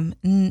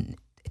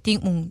tem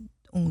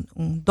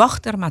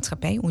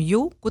dochtermaatschappij,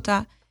 que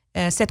está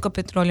Setco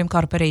Petroleum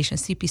Corporation,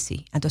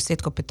 CPC. Então,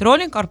 Setco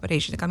Petroleum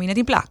Corporation, caminha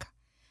de placa.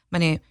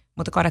 Mas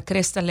moet agora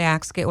Crystal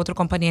Leax, que é outra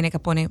companhia que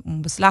põe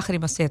beslag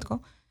riba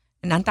Setco,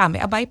 e não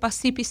também vai para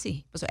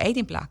CPC, porque é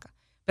de placa.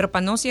 Pero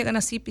para nós chegar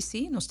na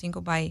CPC, nós temos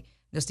que vai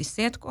de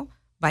Setco,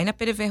 vai na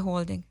PDV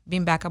Holding,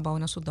 vem back about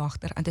na sua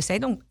dochter. Antes aí,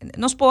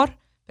 nós por,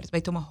 mas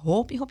vai tomar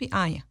hopi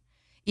aia.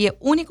 E a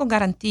única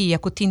garantia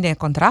que tem de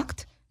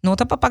contrato, não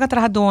está para pagar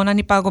trabalhador,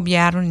 nem para o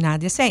governo, nem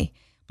nada assim.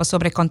 Para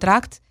sobre o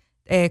contrato,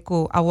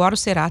 que agora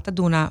será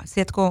de uma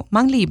Setco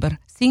man livre,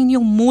 sem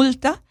nenhuma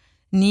multa,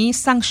 nem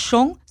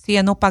sanção,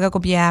 se não paga o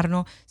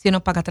governo, se não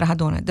paga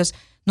trabalhador. Então,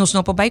 nós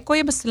não podemos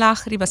comer beslag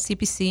riba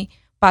CPC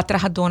para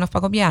trabalhador para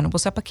o governo.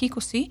 Você para aqui,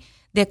 assim,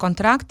 de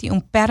contrato, tem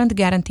parent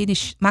guarantee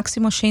de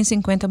máximo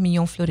 150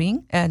 milhões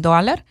de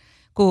dólares,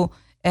 que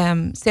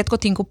Setco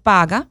tinko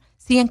paga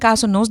se em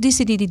caso nós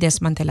decidir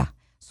desmantelar.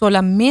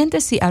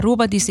 Solamente se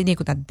Aruba decidir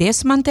que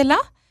desmantelar,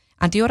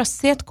 anterior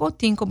Setco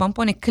tinko vamos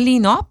poner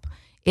clean up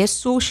é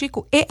sushi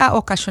que é a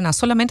ocasionar.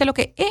 Solamente o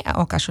que é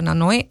a ocasionar,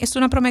 não é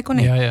uma promessa com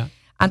ele.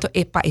 Então,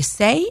 para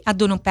esse, a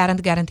dar um parent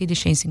guarantee de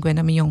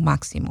 150 milhões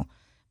máximo.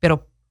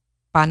 Pero,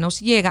 para nós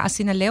chegar a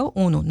sinaleu,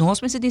 nós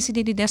vamos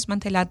decidir de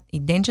desmantelar e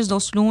dentes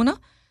dos lunas,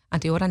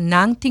 anterior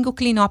não tem que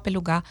clean up o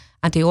lugar,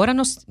 anterior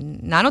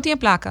não tem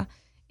placa,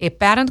 e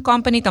parent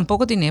company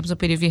tampouco tem, porque o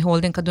PDV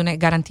holding que dá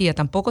garantia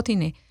tampouco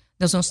tem.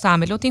 Então, nós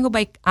estamos, eu tenho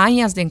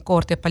anos de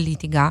corte para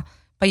litigar,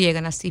 para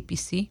chegar na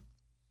CPC,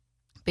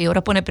 para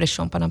agora pôr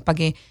pressão para não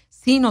pagar,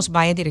 se nós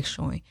vai a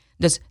direção.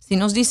 Então, se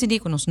nós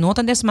decidimos que nós não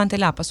estamos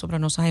desmantelar para sobre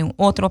nós hay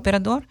outro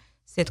operador,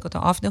 Setco está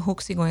off the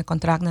hook, se o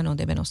contrato não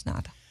devemos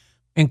nada.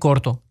 Em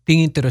curto,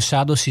 tem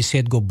interessado se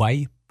Setco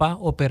vai para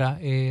operar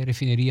a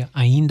refineria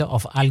ainda ou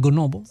algo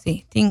novo?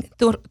 Sim, tem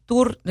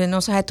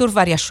nós hay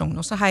variação.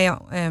 Nós hay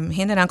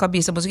gente não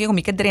cabeça, porque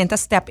como que 30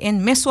 step in,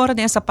 mais hora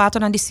de sapato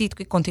não decide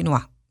que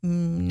continuar.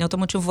 Não estou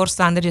muito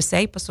forçando de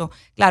sei, porque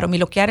claro, me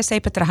lo quero sei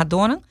para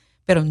trabalhar,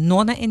 pero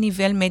não é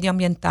nível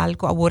medioambiental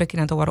que agora que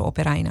não está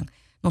operar.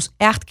 Nós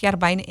echt quer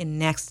vai em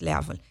next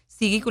level.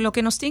 Sigue com o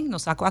que nós temos,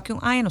 nós saco aqui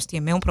nós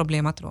temos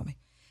problema trome.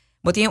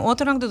 Mas tem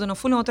outro rango de no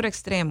outro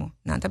extremo.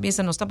 Não está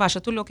pensando, nós está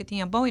baixa tudo o que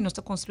tinha bom e nós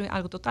está construindo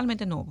algo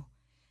totalmente novo.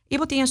 E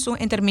você tem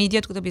um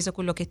intermediate que está pensando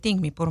com o que tem,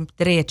 me por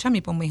direita,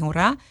 me por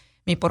melhorar,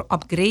 me por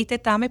upgrade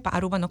também, para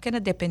Aruba não quer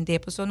depender,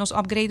 porque nós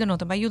upgrade não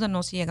vai ajudar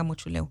nós chega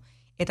muito leu.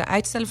 E a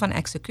uitstel van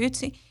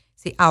executie,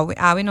 se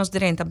awe nós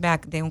direnta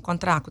back de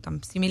contrato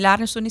similar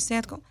no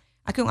Setco,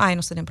 aqui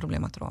nós temos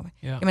problema trove.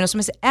 E nós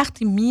temos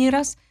echt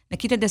miras na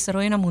kita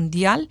desarrollo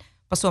mundial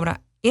para sobre a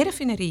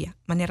refineria,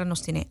 maneira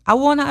nós temos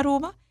a na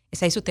Aruba, e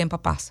se o tempo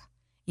passa.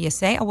 E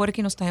esse agora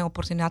que nós temos a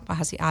oportunidade para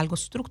fazer algo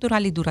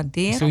estrutural e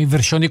duradouro. Essa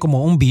inversão de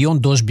como 1 bilhão,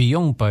 2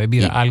 bilhões para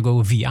vir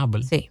algo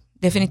viável. Sim,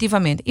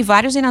 definitivamente. E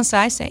vários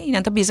inansais, e não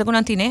está bisa com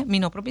antine, mi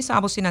não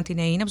propisabo se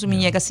antine ainda, mas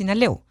mi chega assim na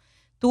leu.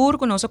 Tur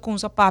com nossa com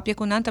papia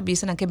com nanta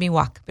bisa na que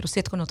biwak, pero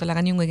Setco não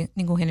talaga ninguém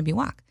hene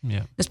biwak.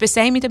 Depois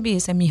sai mi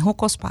bisa mi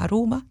hokos para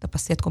Aruba, da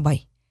Setco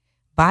vai.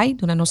 Vai,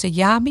 dona nossa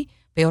yabi,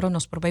 pero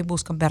nós probai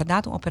busca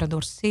verdade um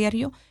operador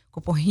sério,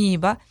 que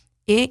porriba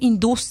e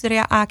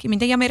indústria aqui, me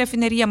tem a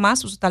refineria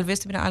mais, ou talvez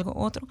tenha algo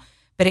outro,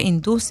 pero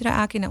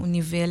indústria aqui na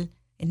nível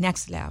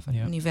next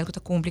level, nível que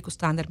cumpre com o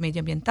standard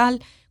medioambiental,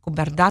 com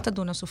verdade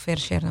dona sua fair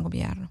share no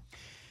governo.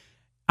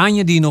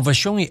 Ano de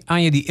inovação e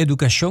ano de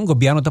educação, o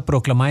governo está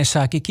proclamando isso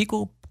aqui, que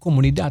a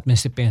comunidade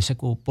se pensa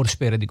que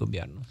prospera do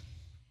governo.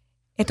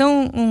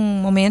 Então,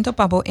 momento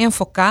para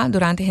enfocar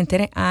durante o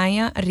inteiro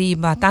ano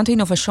riba tanto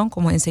inovação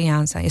como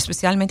enseñanza,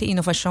 especialmente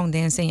inovação de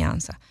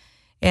enseñanza.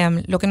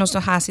 Lo que nós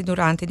fazemos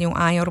durante um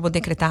ano, vou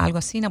decretar algo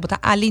assim, vou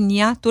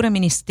alinhar todo o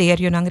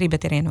ministério no riba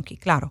terreno aqui.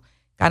 Claro,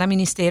 cada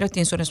ministério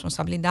tem sua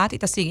responsabilidade e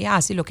está seguindo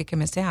assim o que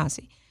me se faz.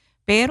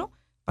 Pero,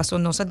 passou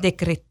nós a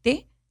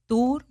decretar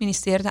o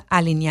ministério de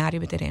alinhar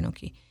o terreno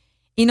aqui.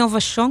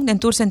 Inovação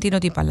dentro do sentido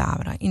de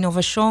palavra.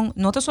 Inovação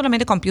não é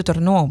somente computer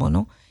novo,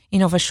 não?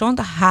 Inovação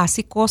da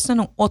hasi costa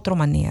de outra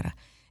maneira.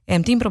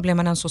 Tem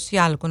problema no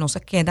social que nós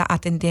queda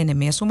atender de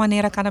mesma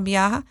maneira cada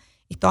viaja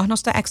e então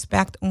nós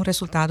expect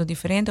resultado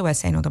diferente ou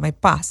esse não também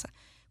passa.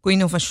 Com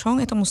inovação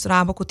é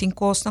mostrar que tem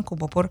costa que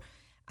por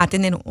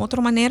atender de outra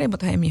maneira e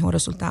botar melhor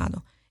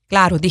resultado.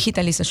 Claro,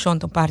 digitalização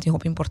é uma parte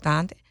muito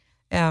importante.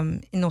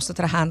 Nós estamos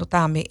trabalhando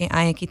também e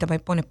aí aqui também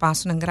põe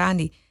passo na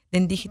grande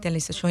de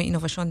digitalização e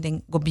inovação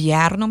do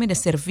governo, de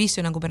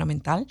serviço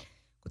governamental,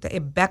 que é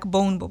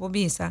backbone para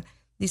visa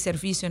de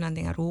serviço na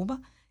Aruba,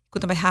 que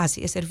também faz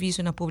o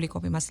serviço no público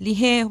mais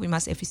ligeiro,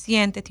 mais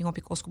eficiente, tem um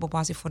picoso que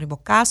pode fora do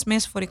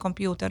casmes, fora do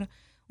computer.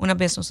 Uma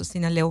vez nós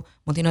assinaleu,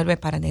 não vai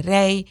para de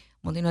rei,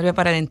 não vai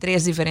para em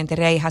 3 diferentes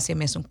reis, faz o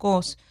mesmo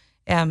coisa.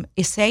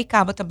 E se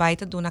acaba também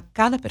de dar a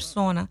cada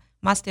pessoa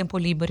mais tempo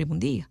livre um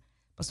dia.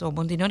 Passou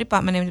bom dia, não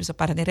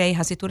para de rei,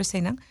 faz tudo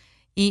assim, não?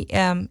 E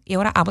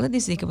agora a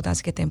decidir que botar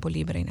esse tempo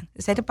livre, não?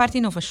 Essa é parte de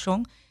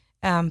inovação,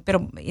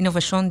 pero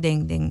inovação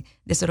de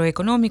desenvolvimento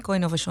econômico,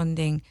 inovação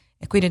de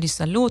cuidado de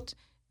saúde,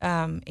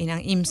 e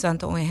na IMSA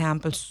é um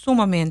exemplo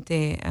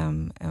sumamente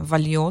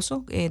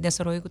valioso de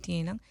desenvolvimento que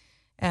tem,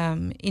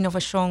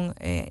 inovação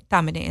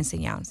também de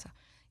enseñanza.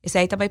 Essa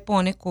aí também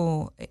põe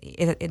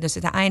que você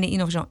está aí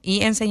inovação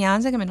e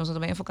enseñanza, que nós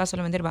também focar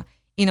somente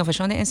em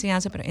inovação de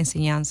enseñanza, pero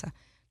enseñanza.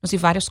 Nós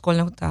temos várias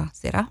escolas que está,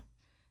 será?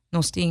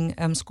 Nós temos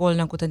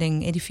escolas que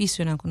tem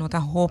edifício que não está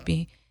roupa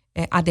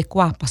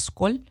adequado para a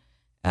escola.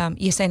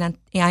 E essa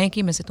é aí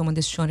que se toma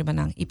decisão de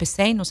banang. E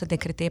pensei, nós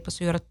decretei para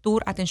a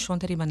tour atenção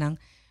de banang,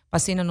 para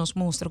assim nos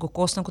mostra que o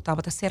custo que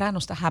estava a será,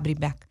 nós está abrir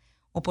back.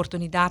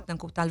 Oportunidade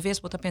que talvez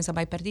você pensa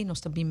vai perder, nós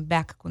está bem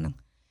back com não.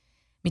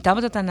 Me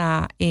estava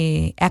na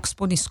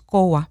expo de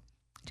escola,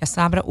 já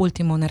sabe,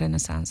 último na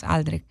Renaissance,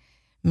 Aldrich.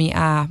 Me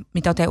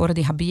estava hora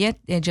de Javier,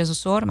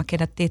 Jesus Or, mas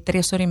queda até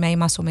 3 horas e meia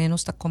mais ou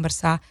menos para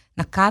conversar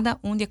na cada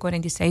de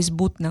 46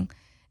 booths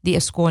de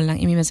escola.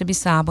 E me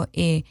sabe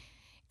e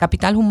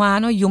capital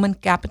humano, human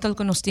capital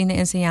que nós temos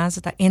em enseñanza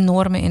está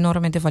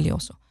enormemente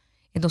valioso.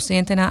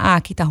 docente na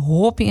aqui tá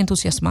hopi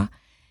entusiasma,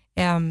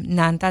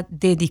 nanta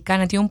dedicar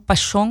na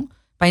paixão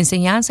para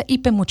ensinança e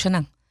para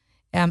muchanan.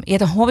 E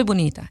é hobby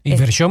bonita.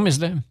 Inversão is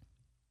de.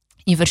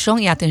 Inversão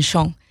e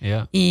atenção.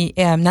 Yeah. E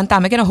nanta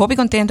me quero hobby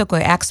contento com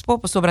a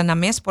expo sobre na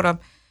mês para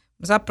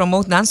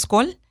promover na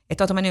escola. É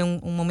também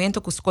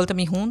momento que a escola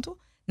também junto,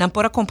 não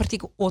para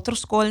compartilhar com outra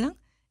escola,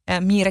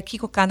 mira aqui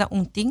com cada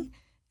tem.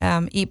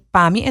 E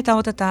para mim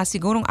é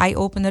seguro eye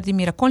opener de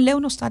mira com leu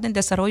no estado em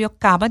desenvolvimento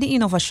acaba de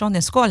inovação na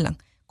escola.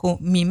 Com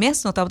mim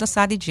mesmo não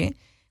estava de je,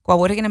 com a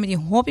hora que me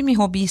hobby me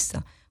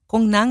hobbyista, com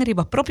não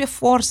riba própria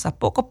força,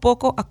 pouco a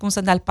pouco a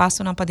começar a dar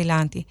passo para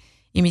adiante.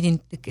 E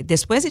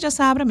depois de já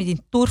sabe, me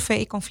tur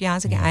fé e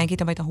confiança que ainda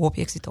também está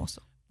hobby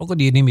exitoso. Pouco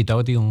dia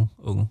limitado de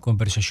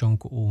conversação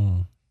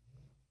com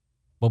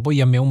Bobo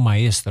chamei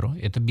maestro,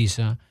 e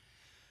bisa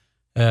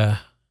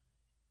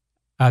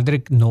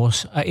Aldrich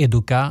nos a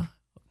educar,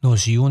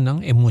 nos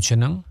unam,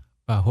 emocionam,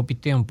 para hobby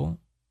tempo,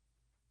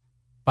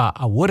 para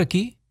agora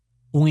aqui,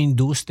 uma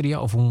indústria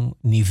ou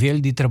nível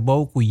de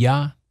trabalho que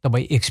já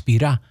vai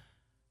expirar.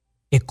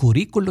 E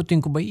currículo tem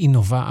que vai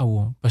inovar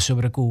ao, para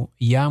sobre que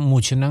já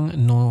emocionam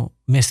no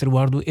mestre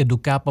guardo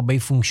educar para vai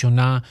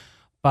funcionar,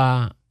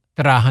 para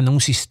trabalhar num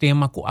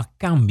sistema que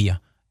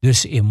cambia.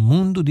 Dus o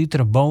mundo de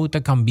trabalho está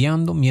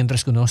cambiando,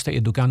 mientras que nós estamos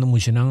educando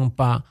emocional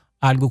para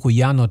algo que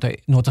já não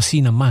está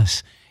sendo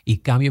mais. E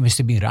cambia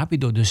bem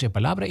rápido. Dus a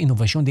palavra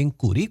inovação tem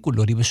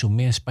currículo, riba su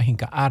mês para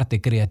arte,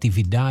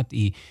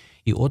 criatividade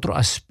e outro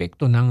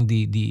aspecto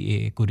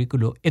de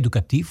currículo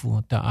educativo,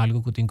 está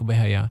algo que tem que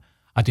ver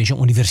atenção,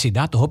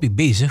 universidade, hobby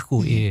bezig com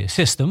o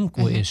sistema,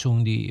 com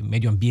o de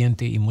meio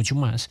ambiente e muito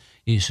mais,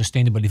 e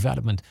sustainable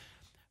development.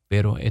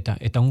 Pero esta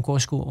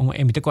coisa que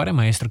emite agora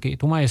maestro que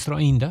tu maestro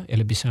ainda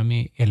ele bisa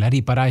me ele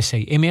reparar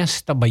sei MS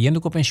está bayendo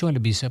com pensão ele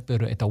bisa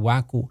pero eta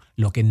waku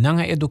lo que não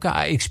é educar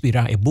a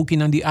expirar e buki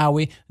não de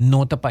awe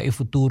nota para o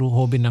futuro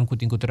hobby não que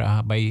tem que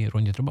trabalhar vai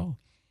ronde trabalho.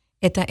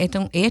 Eta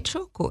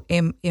hecho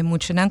que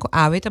muito não que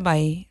awe tá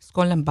vai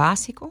escola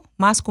básico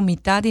mas com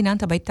metade não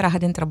tá vai trabalhar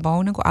dentro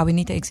trabalho não que awe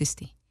não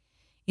existe.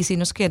 E se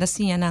nos queda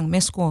assim não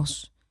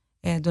mescos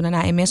dona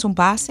na MS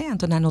base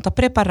então não tá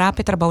preparar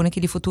para trabalhar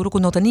naquele futuro que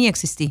não tá nem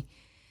existir.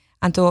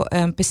 Então,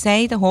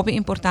 pensei que hobby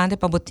importante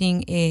para botar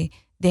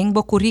dentro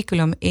do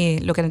currículo é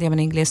o que nós chamamos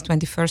em inglês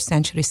 21st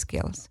century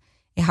skills.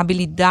 É a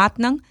habilidade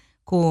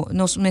que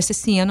nós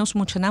necessitamos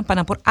muito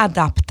para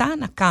adaptar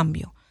no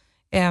cambio.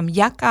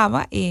 Já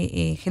acaba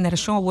a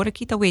geração agora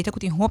que está vendo que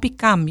tem hobby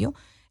cambio.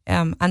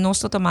 A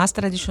nossa está mais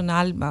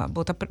tradicional,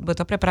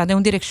 bota preparada em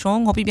uma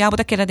direção, hobby já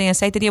bota queda de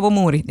ensaio teria bom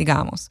morrer,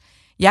 digamos.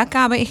 Já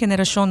acaba a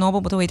geração nova,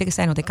 bota vendo que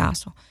sai no de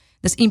caso.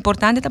 Então, é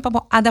importante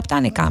para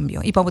adaptar no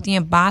cambio e para botar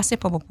base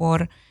para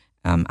poder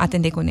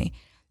atender com ele.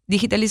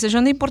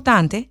 Digitalização é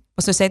importante,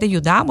 você sai de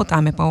ajudar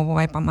também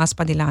para mais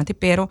para adiante,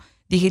 pero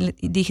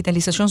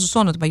digitalização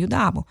só não vai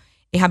ajudar.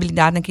 É a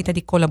habilidade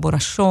de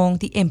colaboração,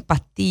 de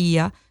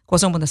empatia,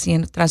 coisa que você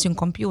traz um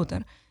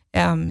computer,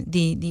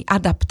 de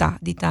adaptar,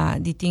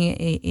 de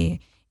ter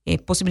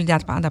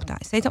possibilidade para adaptar.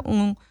 Esse é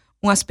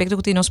um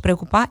aspecto que nos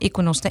preocupa e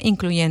que nós está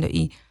incluindo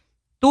e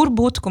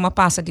turbut como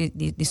passa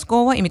de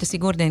escola e me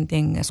seguro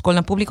em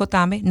escola pública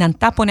também, não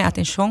está pondo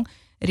atenção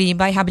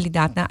riba e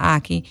habilidade na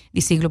aqui do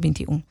século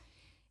XXI.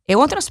 E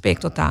outro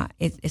aspecto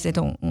esse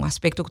é um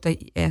aspecto que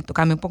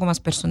toca um pouco mais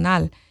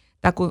personal,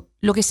 tá que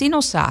o que se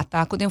não sabe,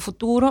 tá que no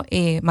futuro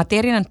é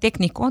matéria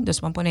técnica, dus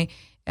vamos pôr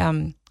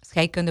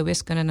scheikunde,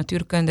 wiskunde,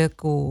 natuurkunde,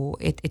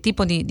 é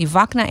tipo de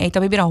vacina é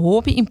também um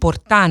hobby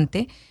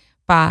importante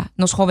para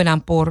nos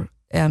jovens por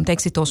ter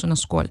exitoso na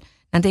escola.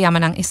 Não tem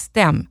chamam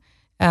STEM,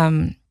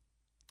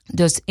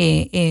 dus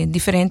é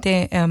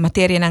diferente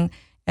matéria na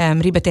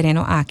riba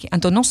terreno aqui.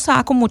 Então, não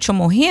sabe muito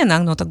morrer,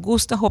 não te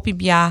gusta hobby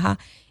viajar,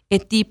 é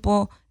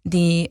tipo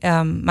de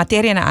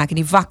matéria aqui,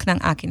 de vaca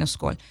aqui na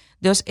escola.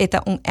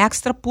 Então, é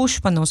extra push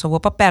para nós,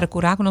 para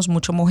percurar que nós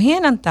muito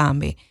morrer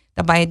também,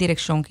 também a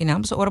direção que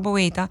não, ora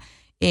boeta,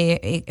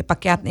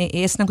 paquete,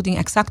 esse não tem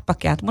exato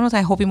paquete, mas não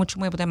tem hobby muito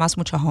morrer, mais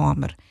muito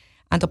homer.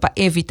 Então, para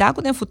evitar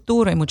que no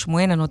futuro é muito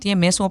morrer, não tenha a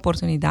mesma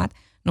oportunidade,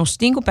 nós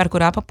temos que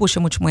percurar para puxar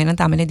muito morrer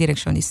também na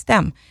direção de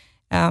STEM.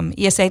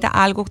 E esse é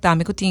algo que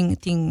também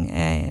tem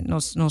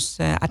nos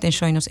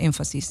atenção e nos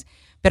ênfases.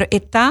 Pero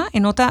está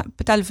em nota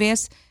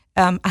talvez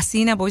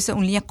assim na bolsa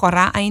linha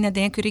correta ainda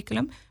dentro do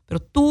currículo, pero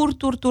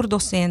tur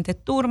docente,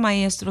 tur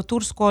maestro,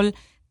 tur escola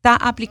está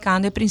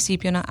aplicando o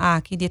princípio na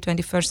aqui de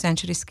 21st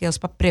century skills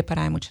para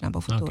preparar muito para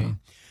o futuro. Okay.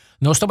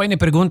 Nós também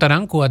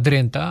perguntarão com a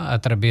Drenta,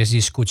 através de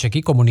escuta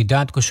aqui,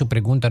 comunidade que se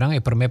perguntarão, e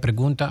para minha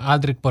pergunta,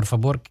 Aldrich, por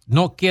favor,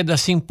 não queda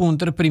sem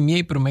ponto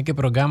primeiro, para mim que o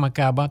programa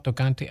acaba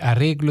tocante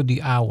arreglo de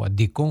água,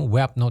 de com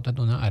web nota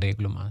do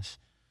arreglo mais.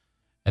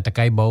 Esta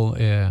cai boa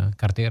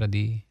carteira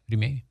de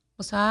primeiro.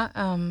 O sea,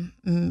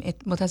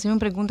 botasse uma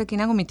pergunta que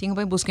não me tinha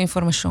para buscar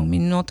informação.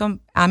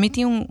 A mim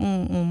tem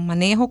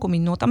manejo com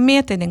minha nota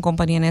meta de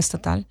companhia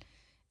estatal.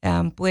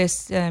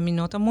 Pues me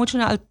nota muito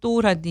na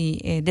altura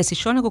de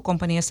decisões que a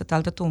companhia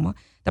estatal toma.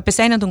 Está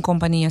pensando em uma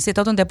companhia, se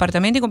está um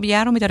departamento de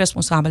governo, me está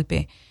responsável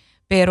por.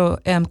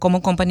 pero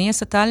como compañía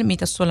estatal,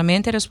 mita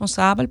solamente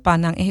responsable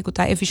para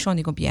ejecutar a visión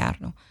de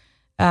gobierno.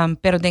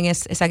 Pero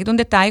es aquí un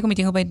detalle que me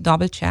tengo que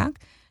double check.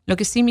 Lo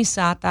que sí me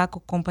sata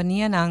que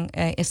compañía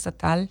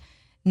estatal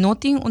no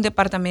tiene un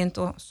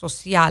departamento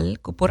social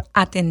que por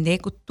atender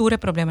que todo el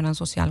problema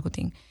social que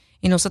tiene.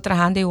 Y nosotros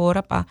trabajando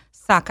ahora para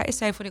sacar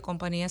esa de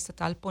compañía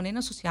estatal, poner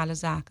en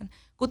sociales zaken,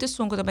 que te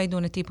son que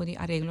doen een tipo de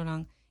arreglo,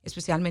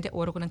 especialmente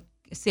ahora que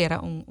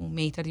será un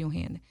meter de un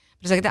gente.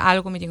 Pero es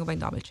algo que me tengo que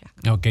double check.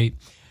 Ok.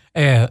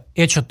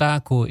 Hecho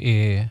está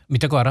que me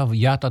tengo ahora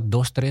ya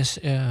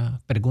 2-3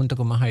 preguntas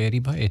como más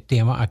arriba el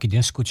tema aquí de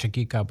escucha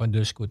aquí capa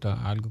de escuta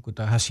algo que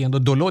está haciendo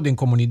dolor en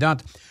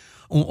comunidad.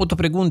 Otra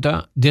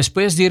pregunta,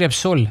 después de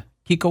Repsol,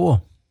 ¿qué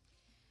acabó?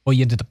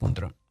 Oyente te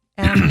punto.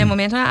 En el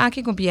momento aquí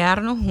el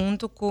gobierno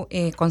junto con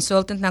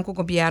consultant del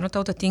gobierno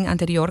está el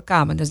anterior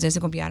cabo, desde el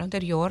gobierno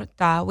anterior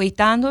está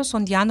waitando,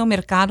 sondeando el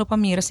mercado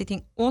para mirar si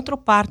tiene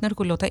otro partner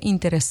que lo está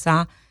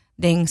interesado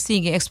en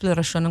seguir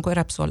exploración con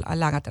Repsol a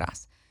largo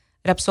atrás.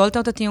 Repsol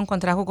tiene un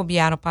contrato con el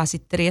gobierno para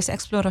hacer 3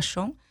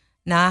 exploraciones,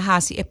 nada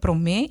hace el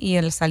promedio y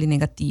el sale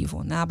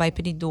negativo. Nada va a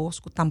pedir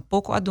 2, que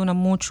tampoco aduna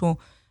mucho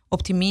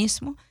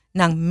optimismo.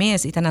 Nang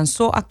mes y tan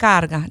so a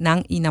carga,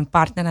 nang y nan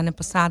partner en el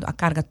pasado a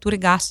carga todo el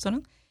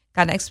gasto,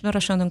 cada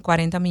exploración de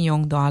 $40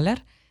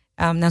 millones.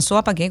 Nan so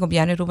a pagar, el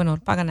gobierno Ruben no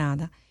paga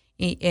nada.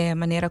 Y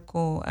manera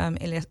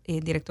que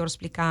el director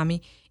explica a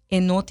mí,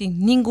 no tiene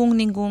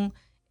ningún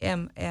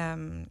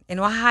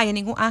no hay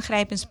ningún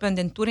aangrijpingspunt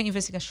en toda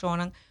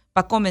investigación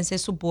para convencer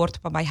su board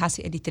para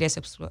hacer de 3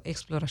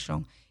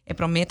 exploración. El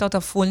prometo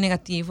está full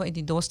negativo y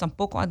de 2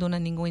 tampoco aduna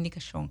ninguna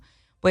indicación.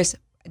 Pues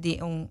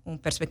de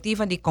una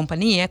perspectiva de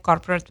compañía,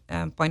 corporate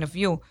point of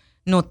view,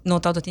 no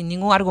tiene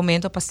ningún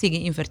argumento para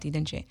seguir invertido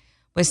en eso.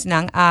 Pues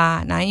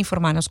na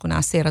informarnos con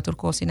la Serra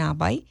Turcosi na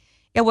bai.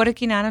 E agora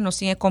que nós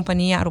temos a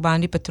companhia urbana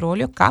de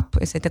petróleo,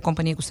 CAP, essa é a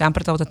companhia que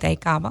sempre está até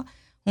acaba,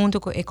 junto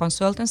com a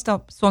consultants,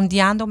 está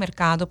sondeando o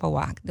mercado para o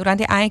WAC.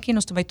 Durante a ano que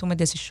nós vamos tomar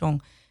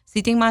decisão.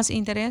 Se tem mais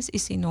interesse e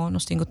se não,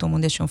 nós temos que tomar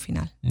uma decisão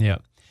final.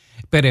 Yeah.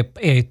 Pero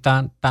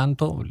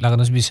tanto la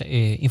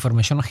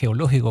información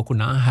geológica que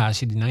una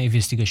hace de una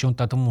investigación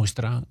tanto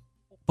muestra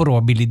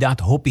probabilidad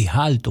hopi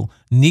alto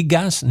ni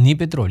gas ni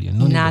petróleo.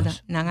 No nada.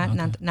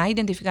 Na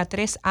identificar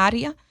 3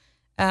 áreas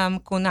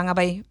que nanga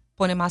vai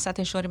poner más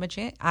atención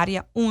en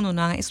área 1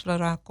 na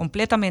explorar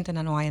completamente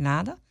no hay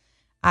nada.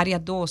 Área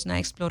 2 na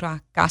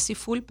explorar casi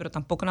full, pero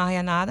tampoco no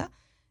hay nada.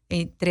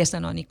 Y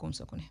 3 no ni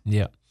cosa con él.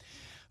 Yeah.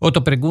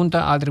 Otra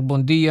pregunta, Aldrich,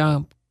 buen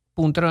día.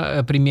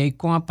 Punta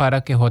primeiro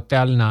para que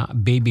hotel na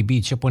Baby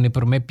Beach pone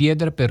por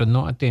piedra, pero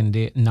no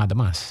atende nada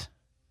más.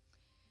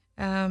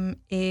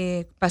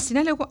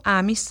 Pasina luego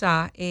a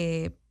misa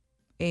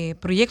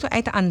proyecto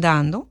está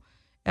andando.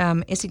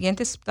 El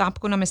siguiente step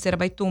que nós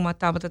vai tomar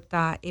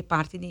tá é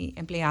parte de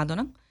empleado,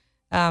 não?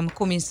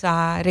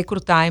 Começar a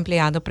recrutar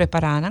empleado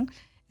preparando,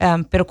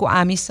 pero com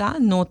a misa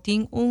não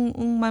tem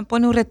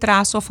põe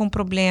retraso ou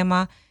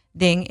problema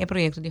dentro do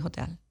projeto de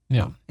hotel.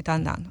 Yeah. Está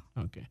andando.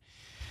 Okay.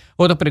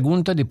 Otra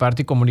pregunta de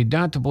parte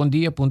comunidad. Buen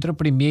día. Punto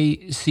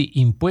primeiro, si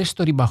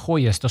impuesto riba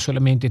joya está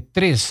solamente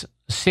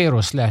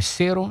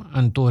 3,0/0,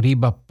 anto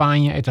riba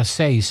paña está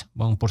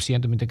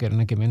 6%, me te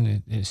querem que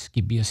men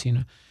esquibia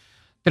assim,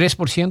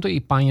 3%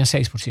 e paña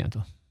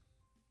 6%.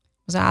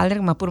 O sea,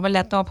 Aldrich, maar por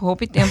laptop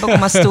hoop ik tempo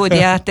como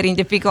estudia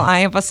 30 e pico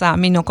anos passar,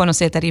 me não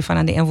conhecer tarifa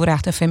na de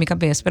envoerachta femi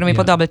cabeça, pero me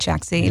pode double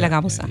check se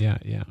ilegal passar.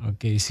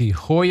 Ok. Si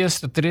joya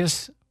está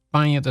 3,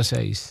 paña está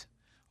 6.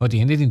 O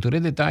tiene tintura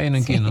de detalhe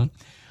aqui, não?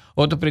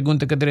 Outra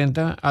pergunta que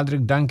Drenta,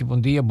 Aldrich, dank, bom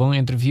dia, bom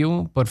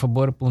interview. Por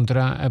favor,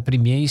 puntra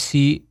primeiro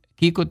se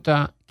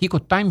Kiko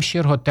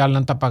timeshare hotel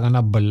não está pagando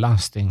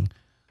belasting.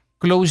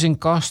 Closing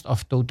cost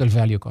of total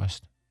value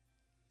cost.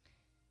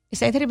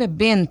 Isso aí é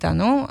benta,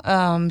 não?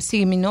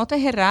 Se me nota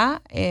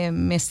errar,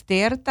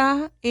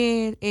 mesterta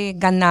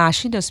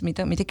ganache, dus me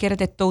te quer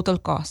de total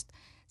cost.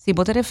 Se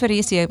você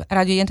referir, se a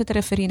radiante te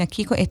referir na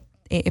Kiko,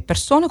 é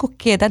pessoa que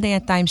queda de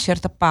timeshare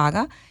te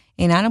paga.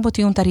 E não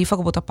botar tarifa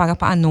que você paga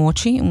para a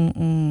noite,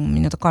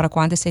 minuto agora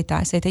quanto você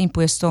está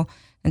imposto,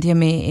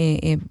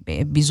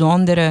 é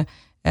bijzondere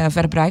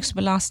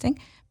verbruiksbelasting,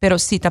 pero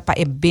se está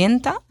para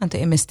venta, então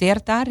é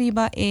mesterta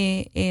riba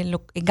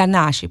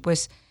ganache,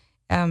 pues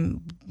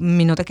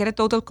minuto quer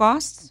total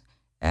cost,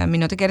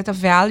 minuto quer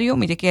value,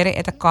 minuto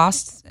quer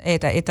cost,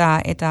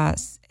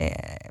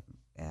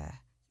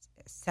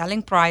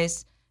 selling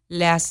price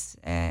less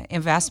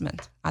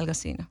investment, algo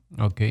assim.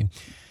 Okay.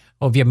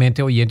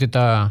 Obviamente, o oyente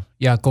está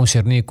já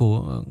concernido com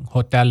o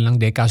hotel, não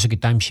de caso que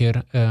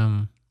timeshare.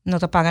 Não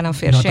está pagando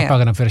fair share. Não está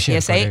pagando fair share.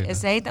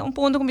 Esse aí é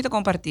ponto que me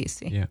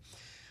compartilhar. Yeah.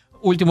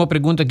 Última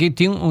pergunta aqui,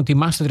 tem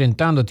master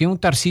rentando, tem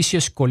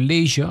Tarcísios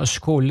Colégio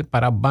School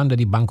para a banda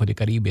de Banco de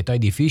Caribe. Está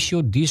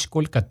edifício de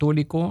escola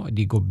católico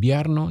de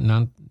governo,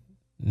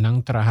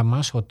 não trabalha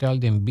mais hotel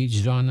de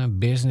beach zona,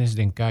 business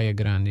de Caia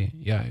Grande.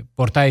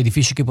 Porta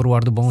edifício que por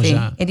guardo bom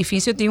já.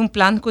 Edifício tem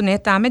plan com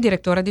a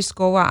diretora de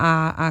escola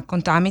a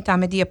contar-me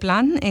também de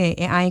plan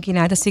e aí que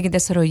nada sigue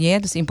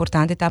desenvolver, é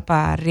importante tá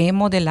para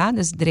remodelar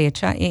das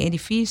direita e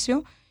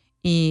edifício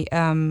e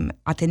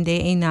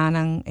atender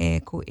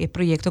o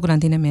projeto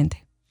continuamente.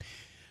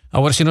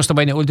 Agora, se nós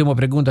também na última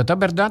pergunta, tá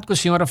verdade que a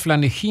senhora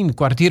Flanagan,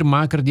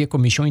 quartiermaker da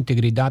Comissão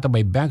Integridade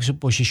by Bank, sua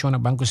posição no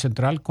Banco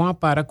Central,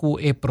 compara com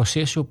o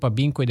processo para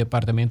vir com o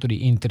Departamento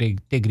de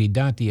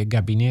Integridade e o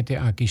gabinete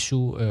aqui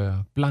su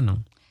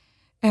plano?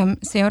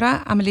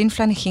 Senhora Ameline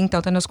Flanagan,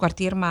 está nos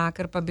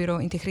quartiermaker para o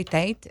Bureau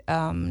Integriteit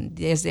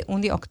desde 1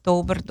 de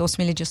outubro de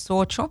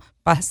 2018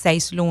 para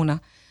 6 lunas.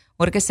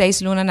 Porque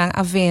 6 lunas não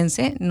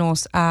avance,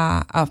 nós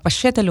a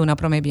 7 lunas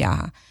para me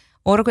viajar.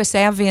 Ora que se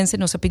avance,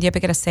 nós pedimos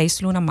para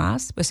 6 lunas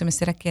mais, pois se me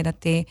será que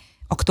até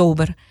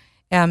outubro.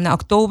 Na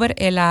outubro,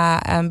 ela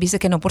disse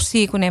que não por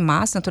si que não é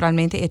mais,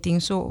 naturalmente, e tem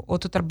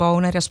outro trabalho,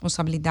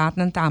 responsabilidade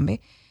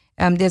também.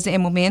 Desde o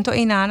momento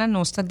em Nana,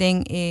 nós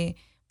temos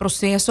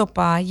processo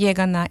para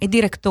chegar na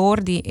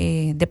diretor do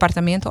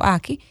departamento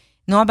aqui.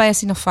 Não vai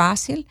ser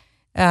fácil.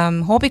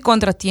 Houve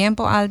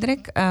contratempo,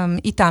 Aldrich,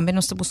 e também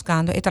nós estamos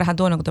buscando o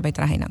trabalhador que vai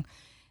trabalhar.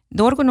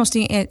 Dorgo nós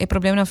temos o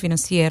problema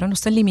financeiro, nós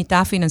estamos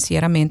limitados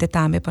financeiramente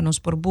também para nós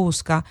por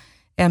busca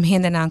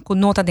gente com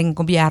nota do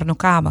governo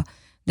acaba.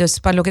 Então,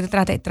 para o que se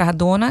trata de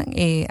trabalhador,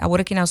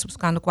 agora que nós estamos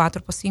buscando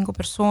 4 para 5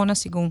 pessoas,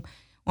 segundo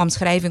o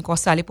omschrijving que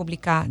está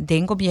publicada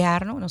do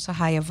governo, nós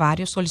temos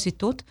várias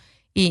solicitudes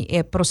e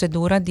a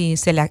procedura de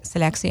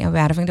seleção e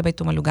werving vai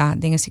tomar lugar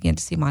na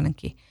seguinte semana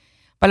aqui.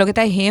 Para o que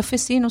está jefe,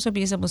 sim, nós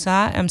precisamos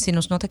usar, se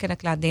nós nota que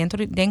lá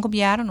dentro do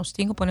governo, nós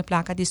temos uma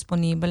placa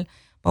disponível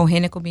para o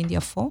gente que vem de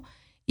fora.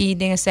 E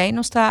nesse aí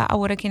nós está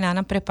agora que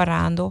nós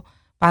preparando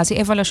para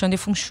a avaliação de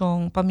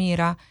função para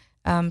mirar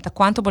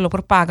quanto valor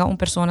por paga uma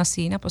pessoa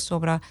assim, para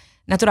sobre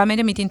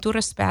naturalmente me tem todo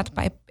respeito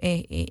para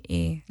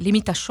a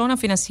limitação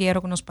financeira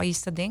que nos país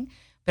está dentro,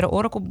 mas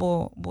agora que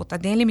está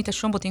dentro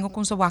limitação, eu tenho que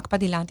usar para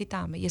adiante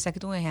também. E esse aqui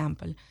é um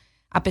exemplo.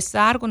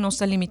 Apesar que nós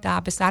está limitado,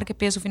 apesar que o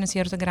peso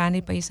financeiro está grande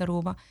no país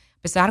Aruba,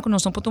 apesar que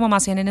nós não podemos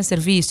mais fazer no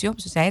serviço,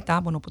 você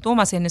tá, não podemos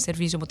mais fazer no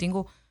serviço, eu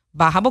tenho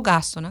barra o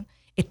gasto, né?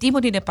 O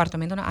tipo de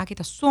departamento aqui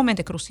está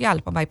somente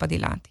crucial para ir para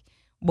adiante.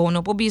 Bom,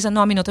 não pode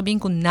não está bem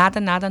com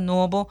nada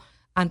novo,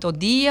 anto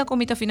dia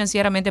como está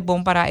financeiramente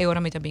bom para agora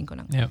me está bem com.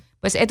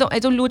 Pois é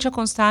uma luta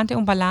constante,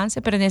 um balance,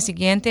 mas no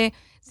seguinte,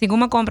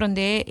 segundo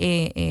compreender,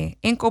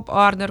 em cop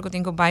order que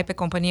tenho que ir para a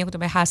companhia que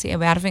vai fazer a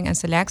werving e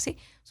seleção,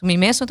 so me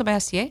mesmo também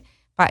assim,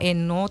 para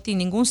não ter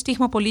nenhum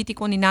estigma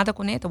político nem nada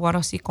com isso, agora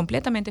assim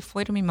completamente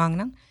fora me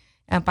mangnan,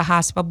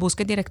 para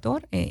buscar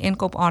diretor, em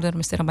cop order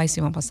me será mais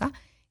cima passar.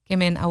 Que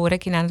men agora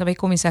que nada vai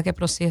começar o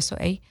processo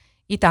aí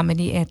e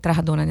também é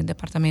trabalhadora no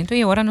departamento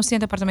e agora nós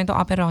temos departamento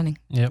up and running.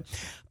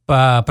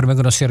 Para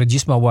primeiro nós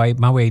seremos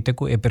mas te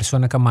com a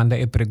pessoa que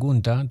manda a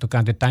pergunta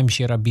tocante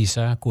timeshare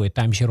visa com o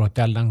timeshare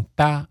hotel não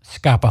tá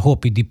escapa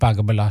hope de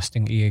paga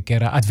belasting e que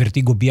era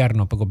advertir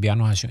governo para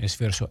governo haja um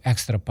esforço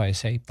extra para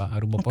esse para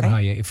Aruba por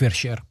aí e fair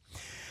share.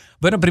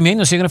 Bueno, primeiro,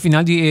 nós chegamos ao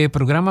final do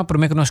programa,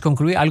 prometo que nós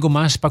concluir algo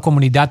mais para a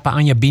comunidade para o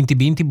ano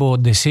 2020, bo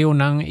desejo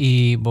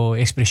e bo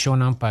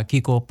expressão para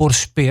que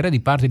prospera de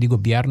parte do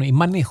governo e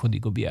manejo do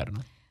governo.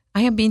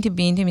 Ano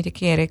 2020, me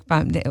quero,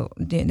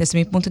 desde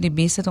meu ponto de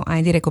vista, é um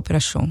ano de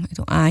recuperação.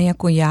 Então, ano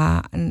que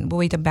já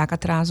vou ir back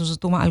atrás, nós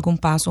tomamos algum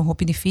passo um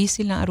pouco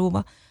difícil na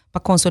Aruba para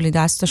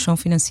consolidar a situação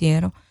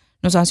financeira.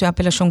 Nós fazemos uma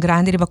apelação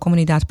grande para a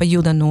comunidade para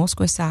ajudar-nos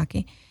com isso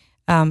aqui.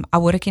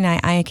 Agora que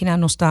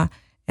nós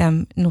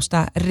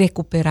está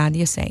recuperando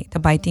isso aí.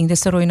 Também tem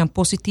desenvolvimento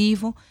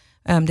positivo,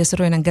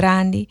 desenvolvimento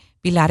grande,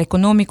 pilar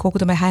econômico que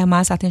também há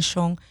mais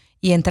atenção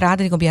e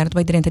entrada do governo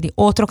vai dentro de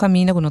outro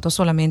caminho que não é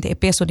somente o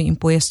peso de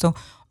imposto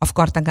ou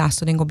corta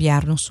gasto do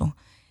governo só.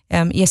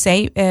 E isso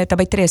aí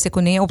também traz com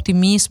o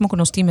optimismo que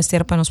nós temos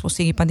para nós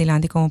conseguir para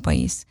adiante como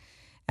país.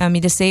 Me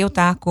desejo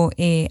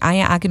que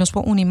aqui nós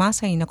podemos unir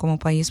mais ainda como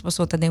país, para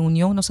soltar da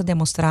união nós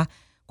demonstrar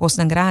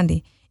coisas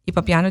grandes. E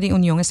para piano de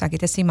união essa aqui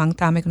tem semana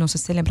também que nós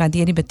celebrar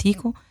dia de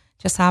Betico,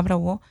 já sabe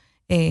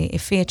é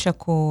fecha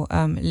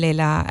que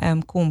lela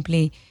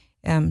cumpre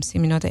se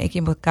me nota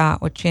equivocar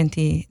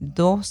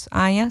 82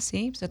 anos,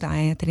 sim, você tá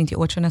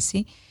 38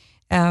 nasci.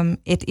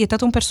 E tá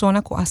uma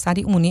pessoa que está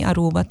de unir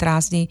Aruba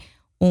atrás de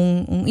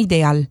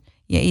ideal.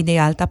 E o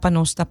ideal tá para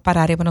nós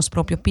parar para nós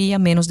próprio pia,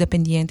 menos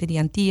dependente de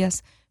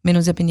Antillas,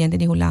 menos dependente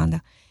de Holanda.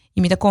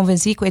 E me da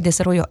convenci que o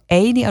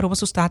desenvolvimento de Aruba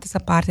sustate essa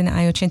parte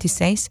na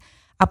 86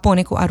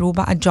 apone que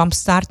Aruba a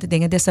jumpstart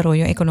do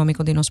desenvolvimento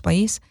econômico de nosso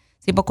país,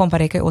 se pode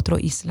comparar com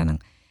outro isla.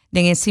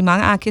 Dengue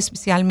semana aqui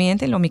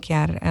especialmente, eu me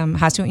quero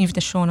fazer uma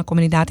invitação à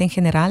comunidade em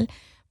geral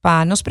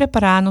para nos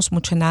preparar, nos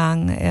motivar,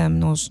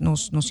 nos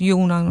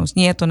juntar, nos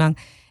nietos,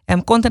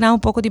 contar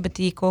pouco de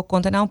Betico,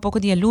 contar pouco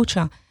de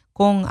luta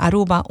com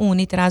Aruba,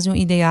 traz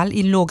ideal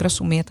e logra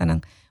sua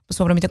meta.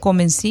 Sobramente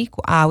convenci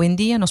que hoje em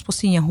dia nós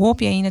possuímos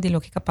hope ainda de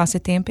lo que capaz de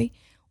tempo,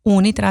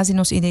 traz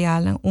nos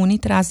ideal,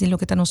 traz de lo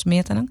que está nos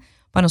meta,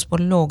 para nós por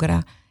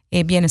lograr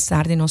o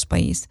bem-estar de nosso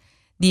país.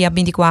 Dia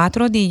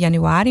 24 de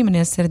januário, o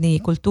Ministério de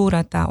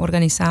Cultura está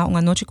organizando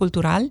uma noite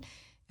cultural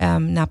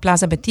na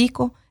Plaza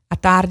Betico. À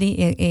tarde,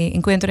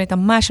 encontro está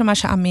mais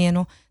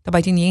ameno.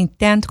 Também tem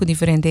intento com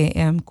diferente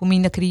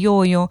comida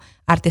criollo,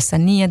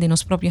 artesania de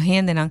nossa própria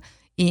gente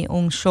e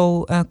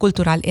show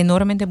cultural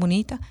enormemente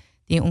bonita.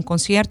 Tem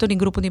concierto de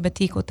grupo de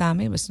Batico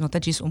também, mas não está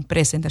diz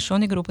apresentação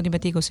de grupo de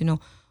Batico, sino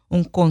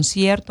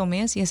concierto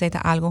mesmo, e esse é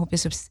algo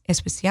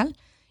especial.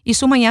 E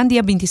amanhã,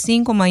 dia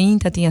 25, amanhã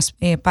tem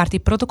parte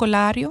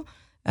protocolario,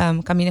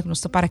 caminha com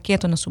nosso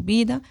paraqueto na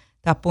subida,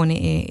 tá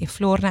põe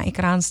flor na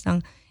ecrã,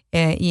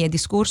 e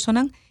discurso,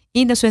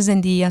 e depois em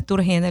dia,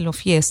 turgenda, lo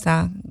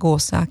fiesta,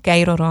 goza,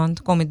 cairo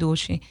rond, come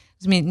duche.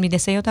 Mi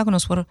deseo tá que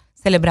nós por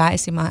celebrar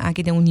esse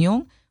aqui de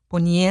união,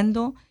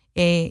 poniendo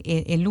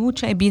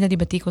luta e vida de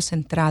Batico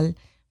central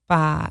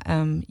para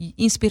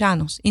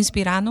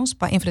inspirar-nos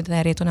para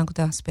enfrentar o reto que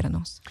está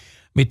esperando-nos.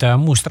 Me está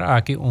mostrar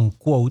aqui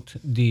quote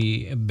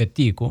de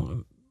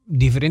Batico.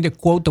 Diferente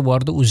quote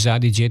worden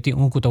usado de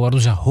jeito que wordt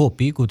usado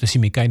hopi, que se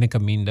me cai na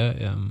caminda,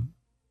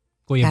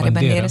 com a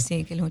bandeira.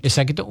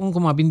 Essa aqui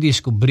como a bem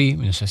descobrir,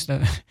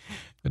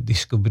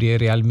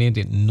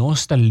 realmente nós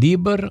está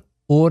livre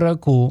ora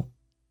que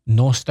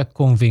nós está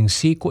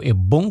convencido que é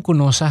bom que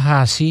nós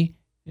hasi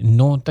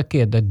não está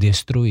queda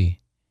destruir.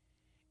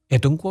 É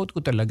quote que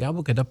está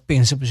legal que está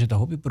pensa para está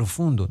hopi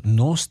profundo.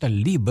 Nós está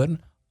livre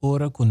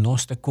ora que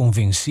nós está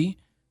convencido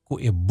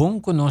que é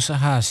bom que nós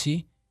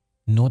hasi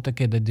não te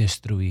queda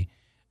destruir.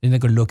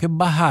 Então, lo que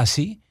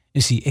bahasi,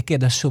 se é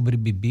queda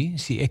sobreviver,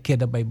 se é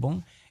queda bem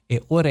bom,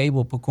 é ora aí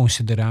vou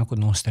considerar que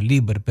não está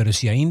livre, pero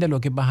se ainda lo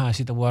que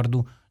bahasi está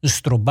guardo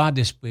estrobar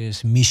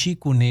depois, mexer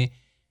com é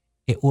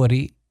ora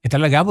é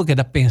legal que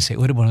da pensa,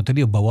 ora bom te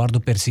digo, guardo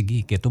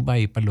perseguir, que tu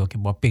vai para lo que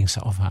vou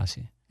pensar ou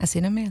fazer.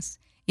 Assim mesmo.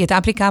 E está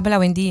aplicável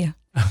hoje em dia.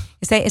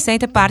 Essa é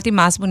a parte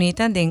mais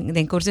bonita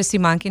do curso de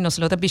semana que nós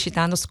estamos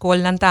visitando a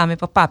escola também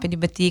para papo de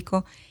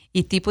Batico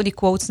e tipo de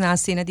quotes na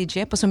cena de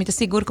dia, para me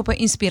seguro que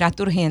pode inspirar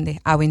a gente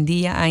hoje em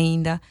dia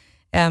ainda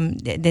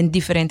em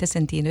diferentes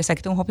sentidos. Essa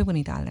aqui é um hobby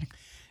bonito, Aldrich.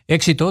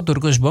 Éxito,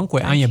 Turcos bom, que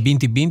ano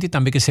 2020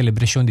 também que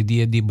celebração de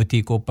dia de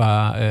Batico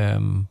para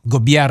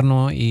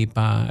governo e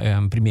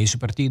para primeiro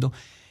partido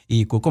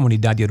e com a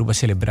comunidade Aruba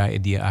celebrar o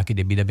dia aqui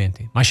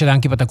devidamente. Mas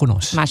danke para estar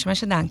conosco. Mas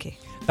danke.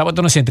 Estava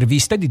dando essa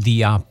entrevista de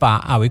dia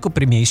para a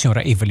primeira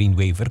senhora Evelyn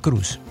Weaver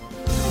Cruz.